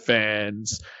opposition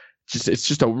fans. It's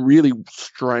just a really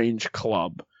strange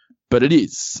club. But it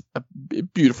is a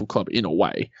beautiful club in a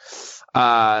way. They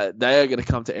are going to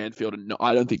come to Anfield, and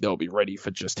I don't think they'll be ready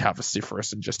for just how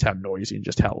vociferous and just how noisy and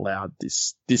just how loud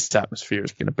this atmosphere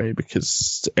is going to be,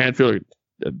 because Anfield,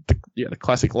 the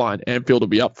classic line, Anfield will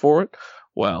be up for it.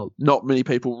 Well, not many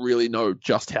people really know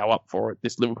just how up for it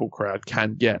this Liverpool crowd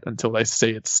can get until they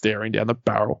see it staring down the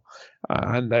barrel.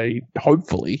 And they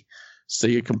hopefully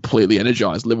see a completely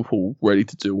energised Liverpool ready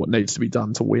to do what needs to be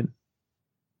done to win.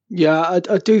 Yeah,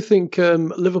 I do think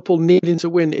Liverpool needing to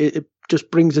win, it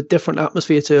just brings a different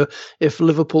atmosphere to if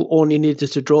Liverpool only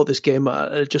needed to draw this game.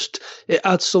 It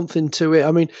adds something to it.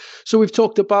 I mean, so we've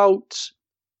talked about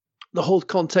the whole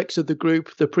context of the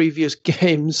group, the previous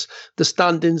games, the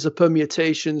standings, the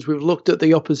permutations. We've looked at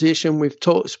the opposition. We've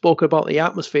spoken about the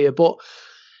atmosphere,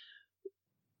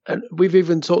 and we've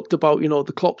even talked about,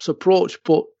 the Klopp's approach.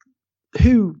 But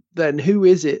who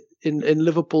is it in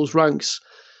Liverpool's ranks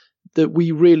that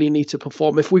we really need to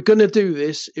perform? If we're going to do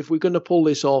this, if we're going to pull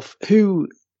this off, who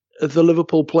of the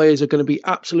Liverpool players are going to be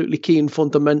absolutely key and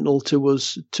fundamental to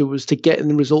us to getting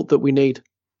the result that we need?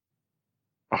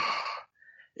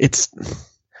 It's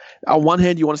on one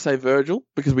hand, you want to say Virgil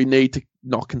because we need to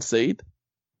not concede.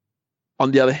 On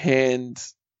the other hand,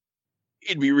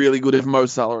 it'd be really good if Mo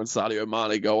Salah and Sadio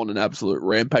Mane go on an absolute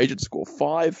rampage and score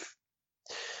 5.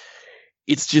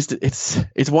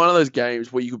 It's one of those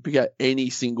games where you could pick out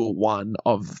any single one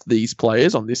of these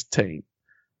players on this team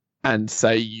and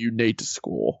say you need to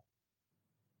score,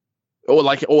 or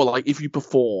like if you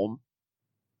perform,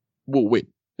 we'll win.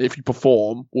 If you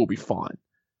perform, we'll be fine.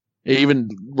 Even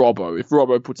Robbo, if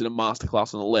Robbo puts in a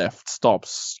masterclass on the left,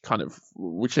 stops kind of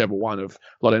whichever one of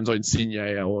Lorenzo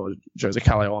Insigne or Jose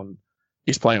Callejon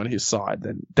is playing on his side,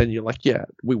 then you're like, yeah,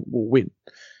 we'll win.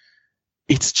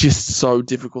 It's just so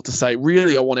difficult to say.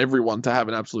 Really, I want everyone to have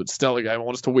an absolute stellar game. I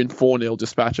want us to win 4-0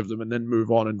 dispatch of them and then move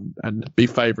on and be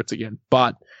favourites again.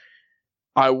 But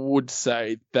I would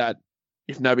say that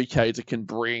if Naby Keita can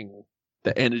bring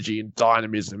the energy and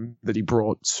dynamism that he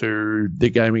brought to the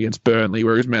game against Burnley,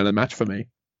 where he was man of the match for me,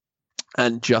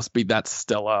 and just be that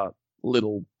stellar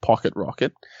little pocket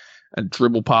rocket and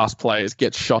dribble past players,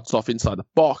 get shots off inside the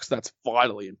box, that's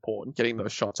vitally important. Getting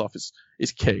those shots off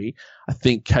is key. I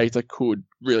think Keita could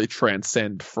really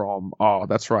transcend from,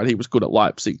 that's right, he was good at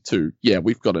Leipzig, to, yeah,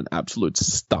 we've got an absolute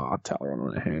star talent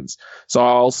on our hands. So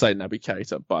I'll say Naby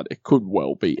Keita, but it could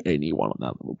well be anyone on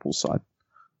that Liverpool side.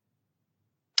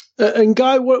 And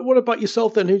Guy, what about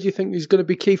yourself then? Who do you think is going to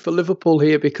be key for Liverpool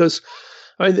here? Because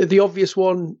I mean, the obvious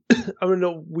one, I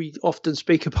know we often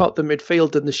speak about the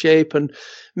midfield and the shape and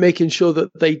making sure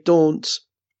that they don't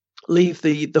leave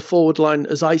the forward line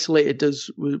as isolated as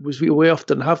we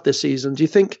often have this season. Do you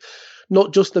think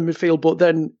not just the midfield, but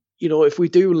then, if we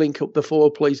do link up the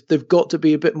forward plays, they've got to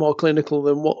be a bit more clinical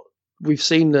than what we've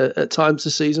seen at times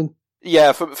this season?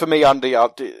 Yeah, for me, Andy,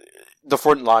 the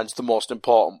front line's the most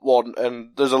important one,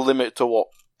 and there's a limit to what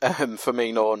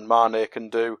Firmino and Mane can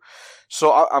do.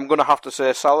 So I'm going to have to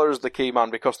say Salah is the key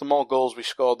man, because the more goals we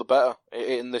score, the better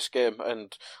in this game,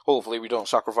 and hopefully we don't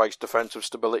sacrifice defensive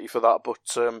stability for that. But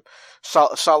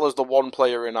Salah's the one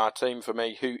player in our team for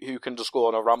me who can just go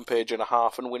on a rampage and a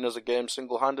half and win us a game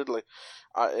single-handedly.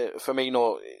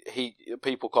 Firmino,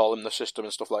 people call him the system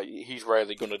and stuff like that. He's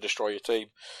rarely going to destroy a team.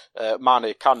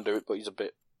 Mane can do it, but he's a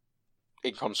bit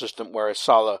inconsistent, whereas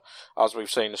Salah, as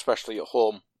we've seen, especially at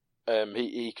home,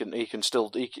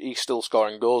 He's still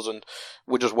scoring goals, and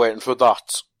we're just waiting for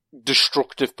that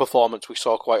destructive performance we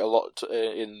saw quite a lot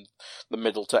in the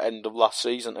middle to end of last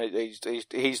season. He's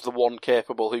the one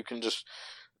capable who can just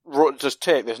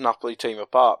take this Napoli team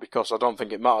apart, because I don't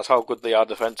think it matters how good they are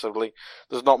defensively.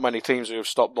 There's not many teams who have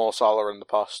stopped Mo Salah in the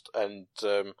past, and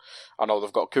I know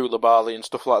they've got Koulibaly and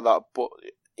stuff like that, but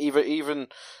even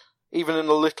in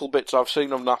the little bits I've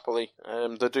seen of Napoli,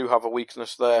 they do have a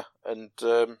weakness there, and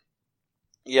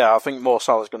I think Mo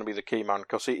Salah's going to be the key man,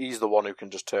 because he's the one who can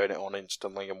just turn it on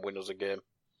instantly and win us a game.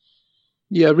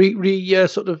 Yeah,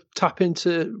 sort of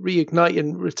reignite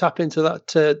and tap into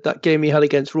that game he had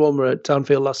against Roma at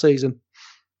Anfield last season.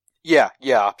 Yeah,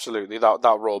 absolutely.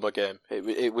 That Roma game,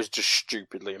 it was just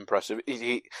stupidly impressive.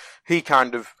 He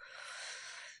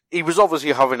was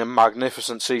obviously having a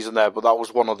magnificent season there, but that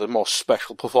was one of the most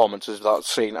special performances that I've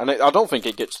seen, and I don't think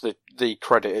it gets the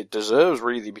credit it deserves,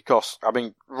 really, because I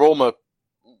mean Roma.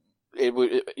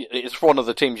 It's one of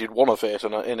the teams you'd want to face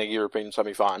in a European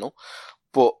semi-final,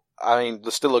 but I mean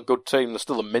they're still a good team, they're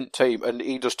still a mint team, and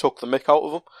he just took the mick out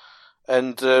of them.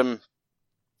 And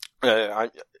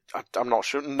I'm not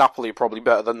sure Napoli are probably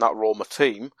better than that Roma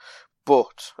team,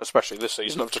 but especially this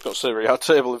season, I've just got Serie A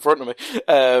table in front of me.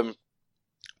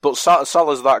 But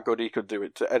Salah's that good; he could do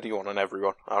it to anyone and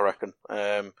everyone, I reckon.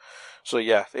 So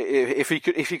yeah, if he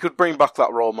could bring back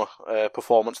that Roma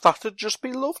performance, that'd just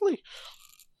be lovely.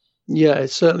 Yeah, it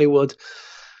certainly would.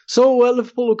 So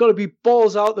Liverpool have got to be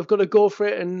balls out. They've got to go for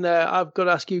it, and I've got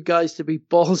to ask you guys to be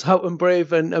balls out and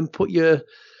brave and put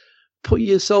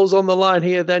yourselves on the line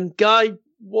here. Then, Guy,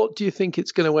 what do you think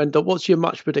it's going to end up? What's your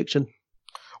match prediction?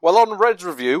 Well, on Red's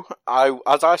review,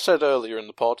 as I said earlier in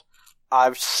the pod,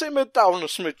 I've simmered down a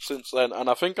smidge since then, and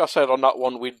I think I said on that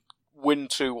one we'd win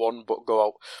 2-1 but go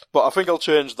out. But I think I'll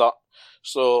change that.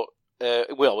 So.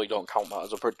 We don't count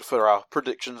that for our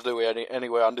predictions, do we?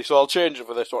 Anyway, Andy. So I'll change it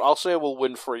for this one. I'll say we'll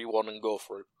win 3-1 and go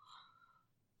through.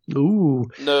 Ooh,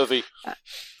 nervy.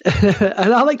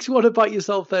 And Alex, what about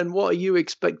yourself then? What are you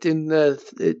expecting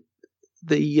the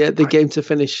game to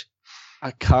finish?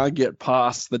 I can't get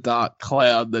past the dark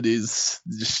cloud that is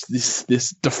just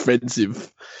this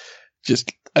defensive,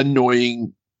 just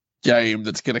annoying game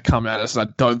that's going to come at us. And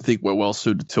I don't think we're well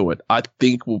suited to it. I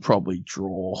think we'll probably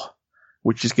draw,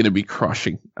 which is going to be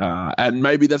crushing. And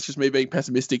maybe that's just me being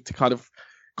pessimistic to kind of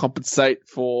compensate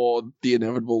for the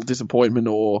inevitable disappointment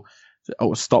or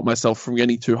stop myself from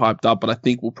getting too hyped up. But I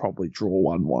think we'll probably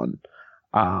draw 1-1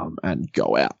 and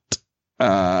go out.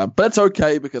 But it's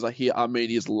okay because I hear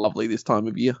Armenia's lovely this time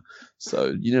of year.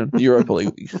 So, the Europa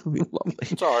League will be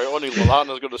lovely. Sorry, only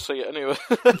Lallana's going to see it anyway.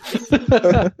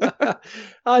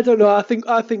 I don't know. I think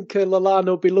Lallana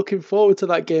will be looking forward to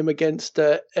that game against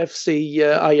FC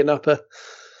Ayanapa.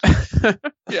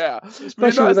 Yeah.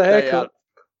 Especially with a haircut.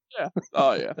 Yeah.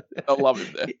 Oh, yeah. I love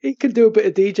him there. He can do a bit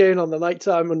of DJing on the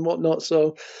nighttime and whatnot,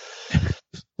 so...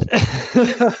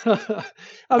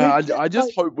 I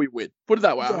just hope we win. Put it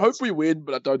that way. Yes. I hope we win,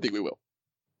 but I don't think we will.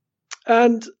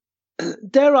 And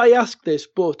dare I ask this,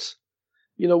 but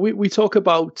we talk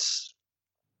about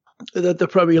the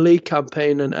Premier League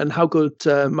campaign and how good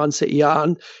Man City are,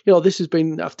 and this has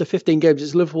been, after 15 games,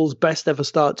 it's Liverpool's best ever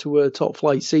start to a top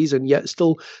flight season. Yet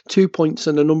still 2 points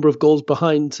and a number of goals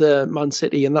behind Man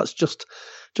City, and that's just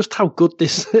how good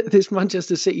this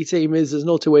Manchester City team is. There's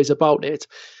no two ways about it.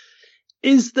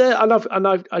 Is there, and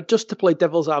I've just to play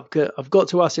devil's advocate, I've got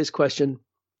to ask this question: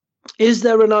 is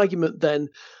there an argument then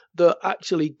that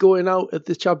actually going out at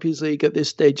the Champions League at this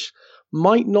stage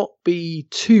might not be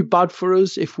too bad for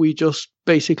us if we just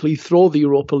basically throw the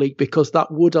Europa League, because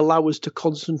that would allow us to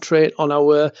concentrate on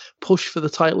our push for the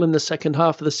title in the second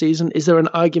half of the season? Is there an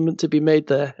argument to be made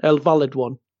there, a valid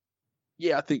one?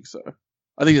 Yeah, I think so.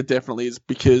 I think it definitely is,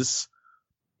 because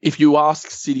if you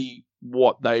ask City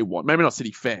what they want, maybe not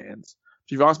City fans,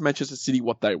 if you've asked Manchester City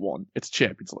what they want, it's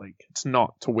Champions League. It's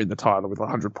not to win the title with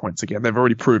 100 points again. They've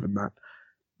already proven that.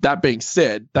 That being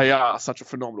said, they are such a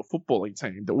phenomenal footballing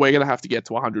team that we're going to have to get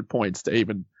to 100 points to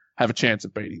even have a chance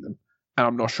of beating them. And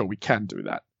I'm not sure we can do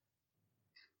that.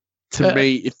 To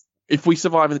me, if we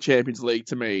survive in the Champions League,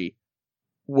 to me,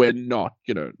 we're not,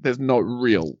 there's no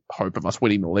real hope of us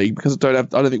winning the league, because I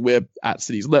don't think we're at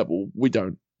City's level. We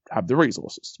don't have the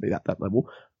resources to be at that level.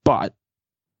 But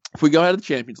if we go out of the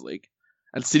Champions League,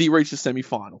 and City reach the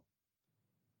semi-final,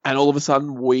 and all of a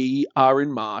sudden we are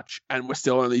in March and we're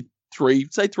still only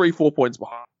 3-4 points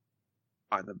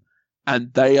behind them,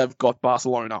 and they have got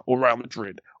Barcelona or Real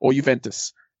Madrid or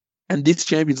Juventus, and this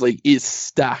Champions League is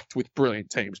stacked with brilliant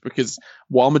teams, because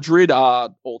while Madrid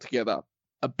are altogether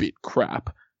a bit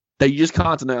crap, they just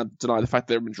can't deny the fact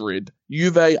they're Madrid.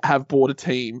 Juve have bought a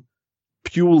team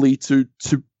purely to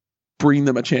bring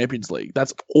them a Champions League.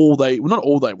 That's all not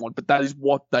all they want, but that is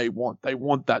what they want. They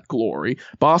want that glory.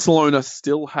 Barcelona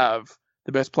still have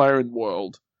the best player in the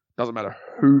world. Doesn't matter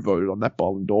who voted on that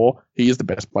Ballon d'Or. He is the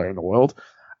best player in the world.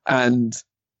 And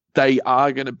they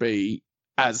are going to be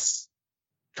as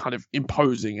kind of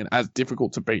imposing and as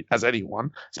difficult to beat as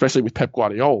anyone, especially with Pep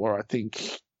Guardiola. I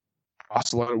think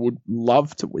Barcelona would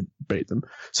love to beat them.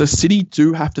 So City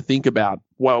do have to think about,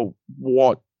 well,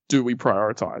 what do we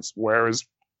prioritize? Whereas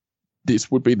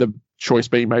this would be the choice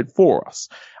being made for us.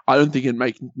 I don't think it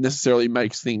necessarily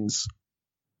makes things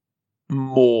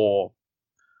more.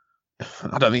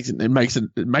 I don't think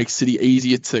it makes City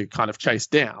easier to kind of chase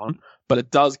down, but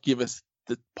it does give us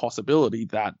the possibility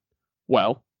that,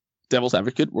 well, devil's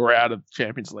advocate, we're out of the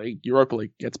Champions League. Europa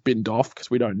League gets binned off because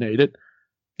we don't need it.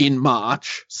 In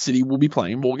March, City will be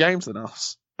playing more games than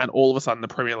us, and all of a sudden the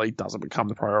Premier League doesn't become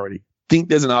the priority. I think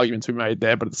there's an argument to be made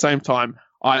there, but at the same time,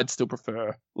 I'd still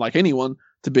prefer, like anyone,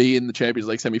 to be in the Champions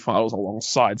League semi-finals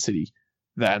alongside City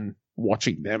than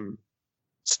watching them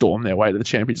storm their way to the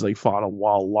Champions League final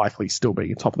while likely still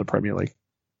being top of the Premier League.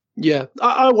 Yeah,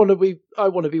 I want to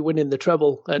be winning the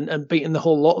treble and beating the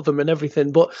whole lot of them and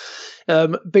everything, but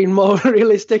being more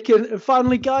realistic. And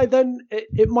finally, Guy, then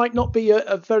it might not be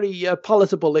a very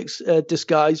palatable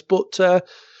disguise, but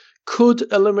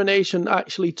could elimination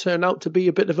actually turn out to be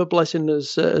a bit of a blessing,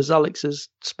 as Alex has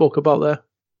spoke about there?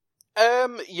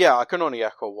 Yeah, I can only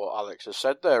echo what Alex has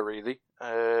said there. Really,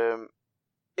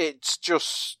 it's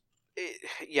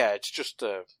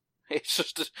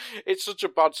such a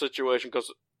bad situation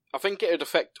because I think it'd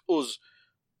affect us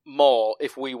more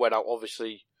if we went out,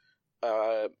 obviously,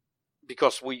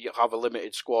 because we have a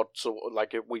limited squad, so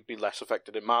like we'd be less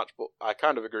affected in March. But I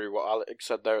kind of agree with what Alex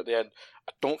said there at the end.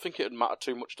 I don't think it'd matter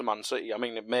too much to Man City. I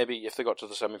mean, maybe if they got to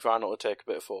the semi-final, it'd take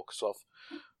a bit of focus off.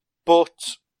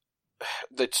 But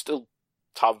they'd still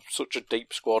have such a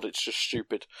deep squad. It's just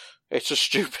stupid. It's just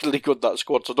stupidly good, that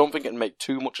squad. So I don't think it'd make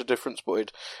too much of a difference,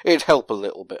 but it'd help a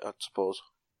little bit, I suppose.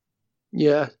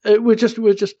 Yeah, we're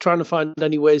just trying to find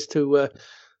any ways to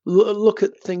look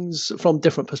at things from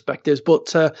different perspectives.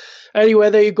 But anyway,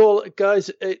 there you go, guys.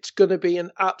 It's going to be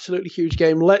an absolutely huge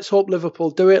game. Let's hope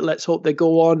Liverpool do it. Let's hope they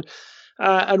go on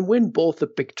and win both the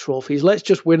big trophies. Let's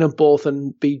just win them both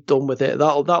and be done with it.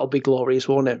 That'll be glorious,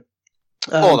 won't it?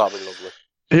 That'll be lovely.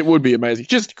 It would be amazing.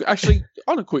 Just actually,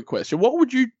 on a quick question, what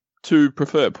would you two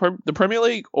prefer, the Premier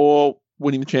League or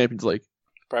winning the Champions League?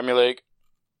 Premier League.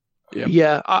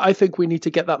 Yeah, I think we need to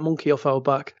get that monkey off our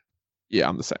back. Yeah,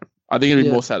 I'm the same. I think it'd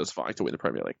be more satisfying to win the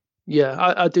Premier League. Yeah,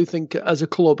 I do think as a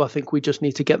club, I think we just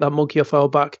need to get that monkey off our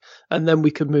back and then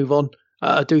we can move on.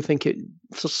 I do think it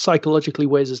psychologically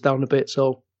weighs us down a bit.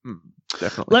 So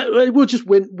definitely. We'll just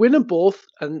win them both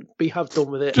and have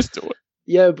done with it. Just do it.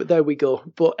 Yeah, but there we go.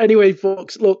 But anyway,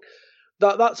 folks, look,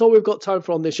 that's all we've got time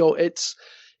for on this show. It's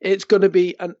going to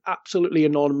be an absolutely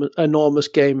enormous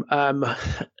game.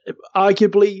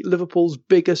 Arguably Liverpool's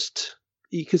biggest,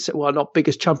 you could say, well, not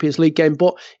biggest Champions League game,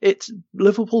 but it's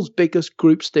Liverpool's biggest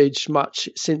group stage match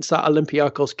since that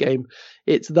Olympiacos game.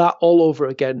 It's that all over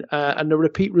again, and a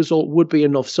repeat result would be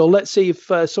enough. So let's see if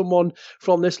someone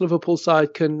from this Liverpool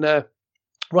side can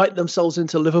write themselves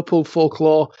into Liverpool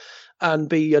folklore and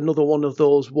be another one of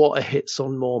those what a hit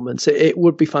son moments. It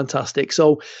would be fantastic.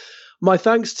 So my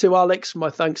thanks to Alex,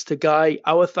 my thanks to Guy,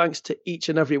 our thanks to each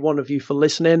and every one of you for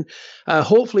listening.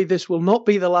 Hopefully this will not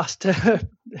be the last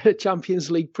Champions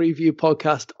League preview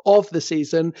podcast of the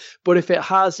season, but if it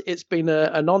has, it's been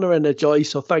an honour and a joy,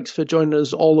 so thanks for joining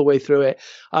us all the way through it.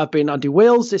 I've been Andy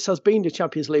Wales. This has been the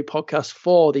Champions League podcast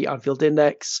for the Anfield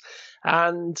Index,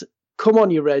 and come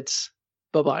on you Reds.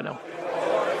 Bye-bye now.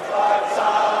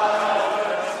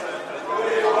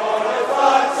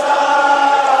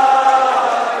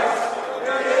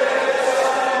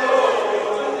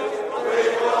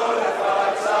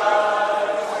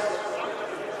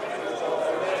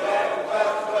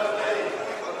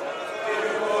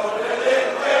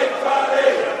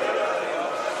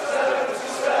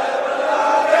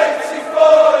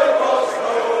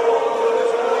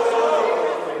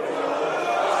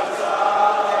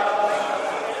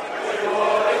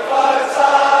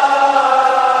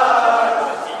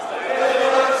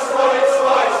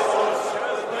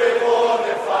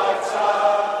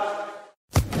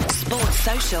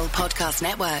 Podcast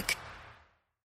Network.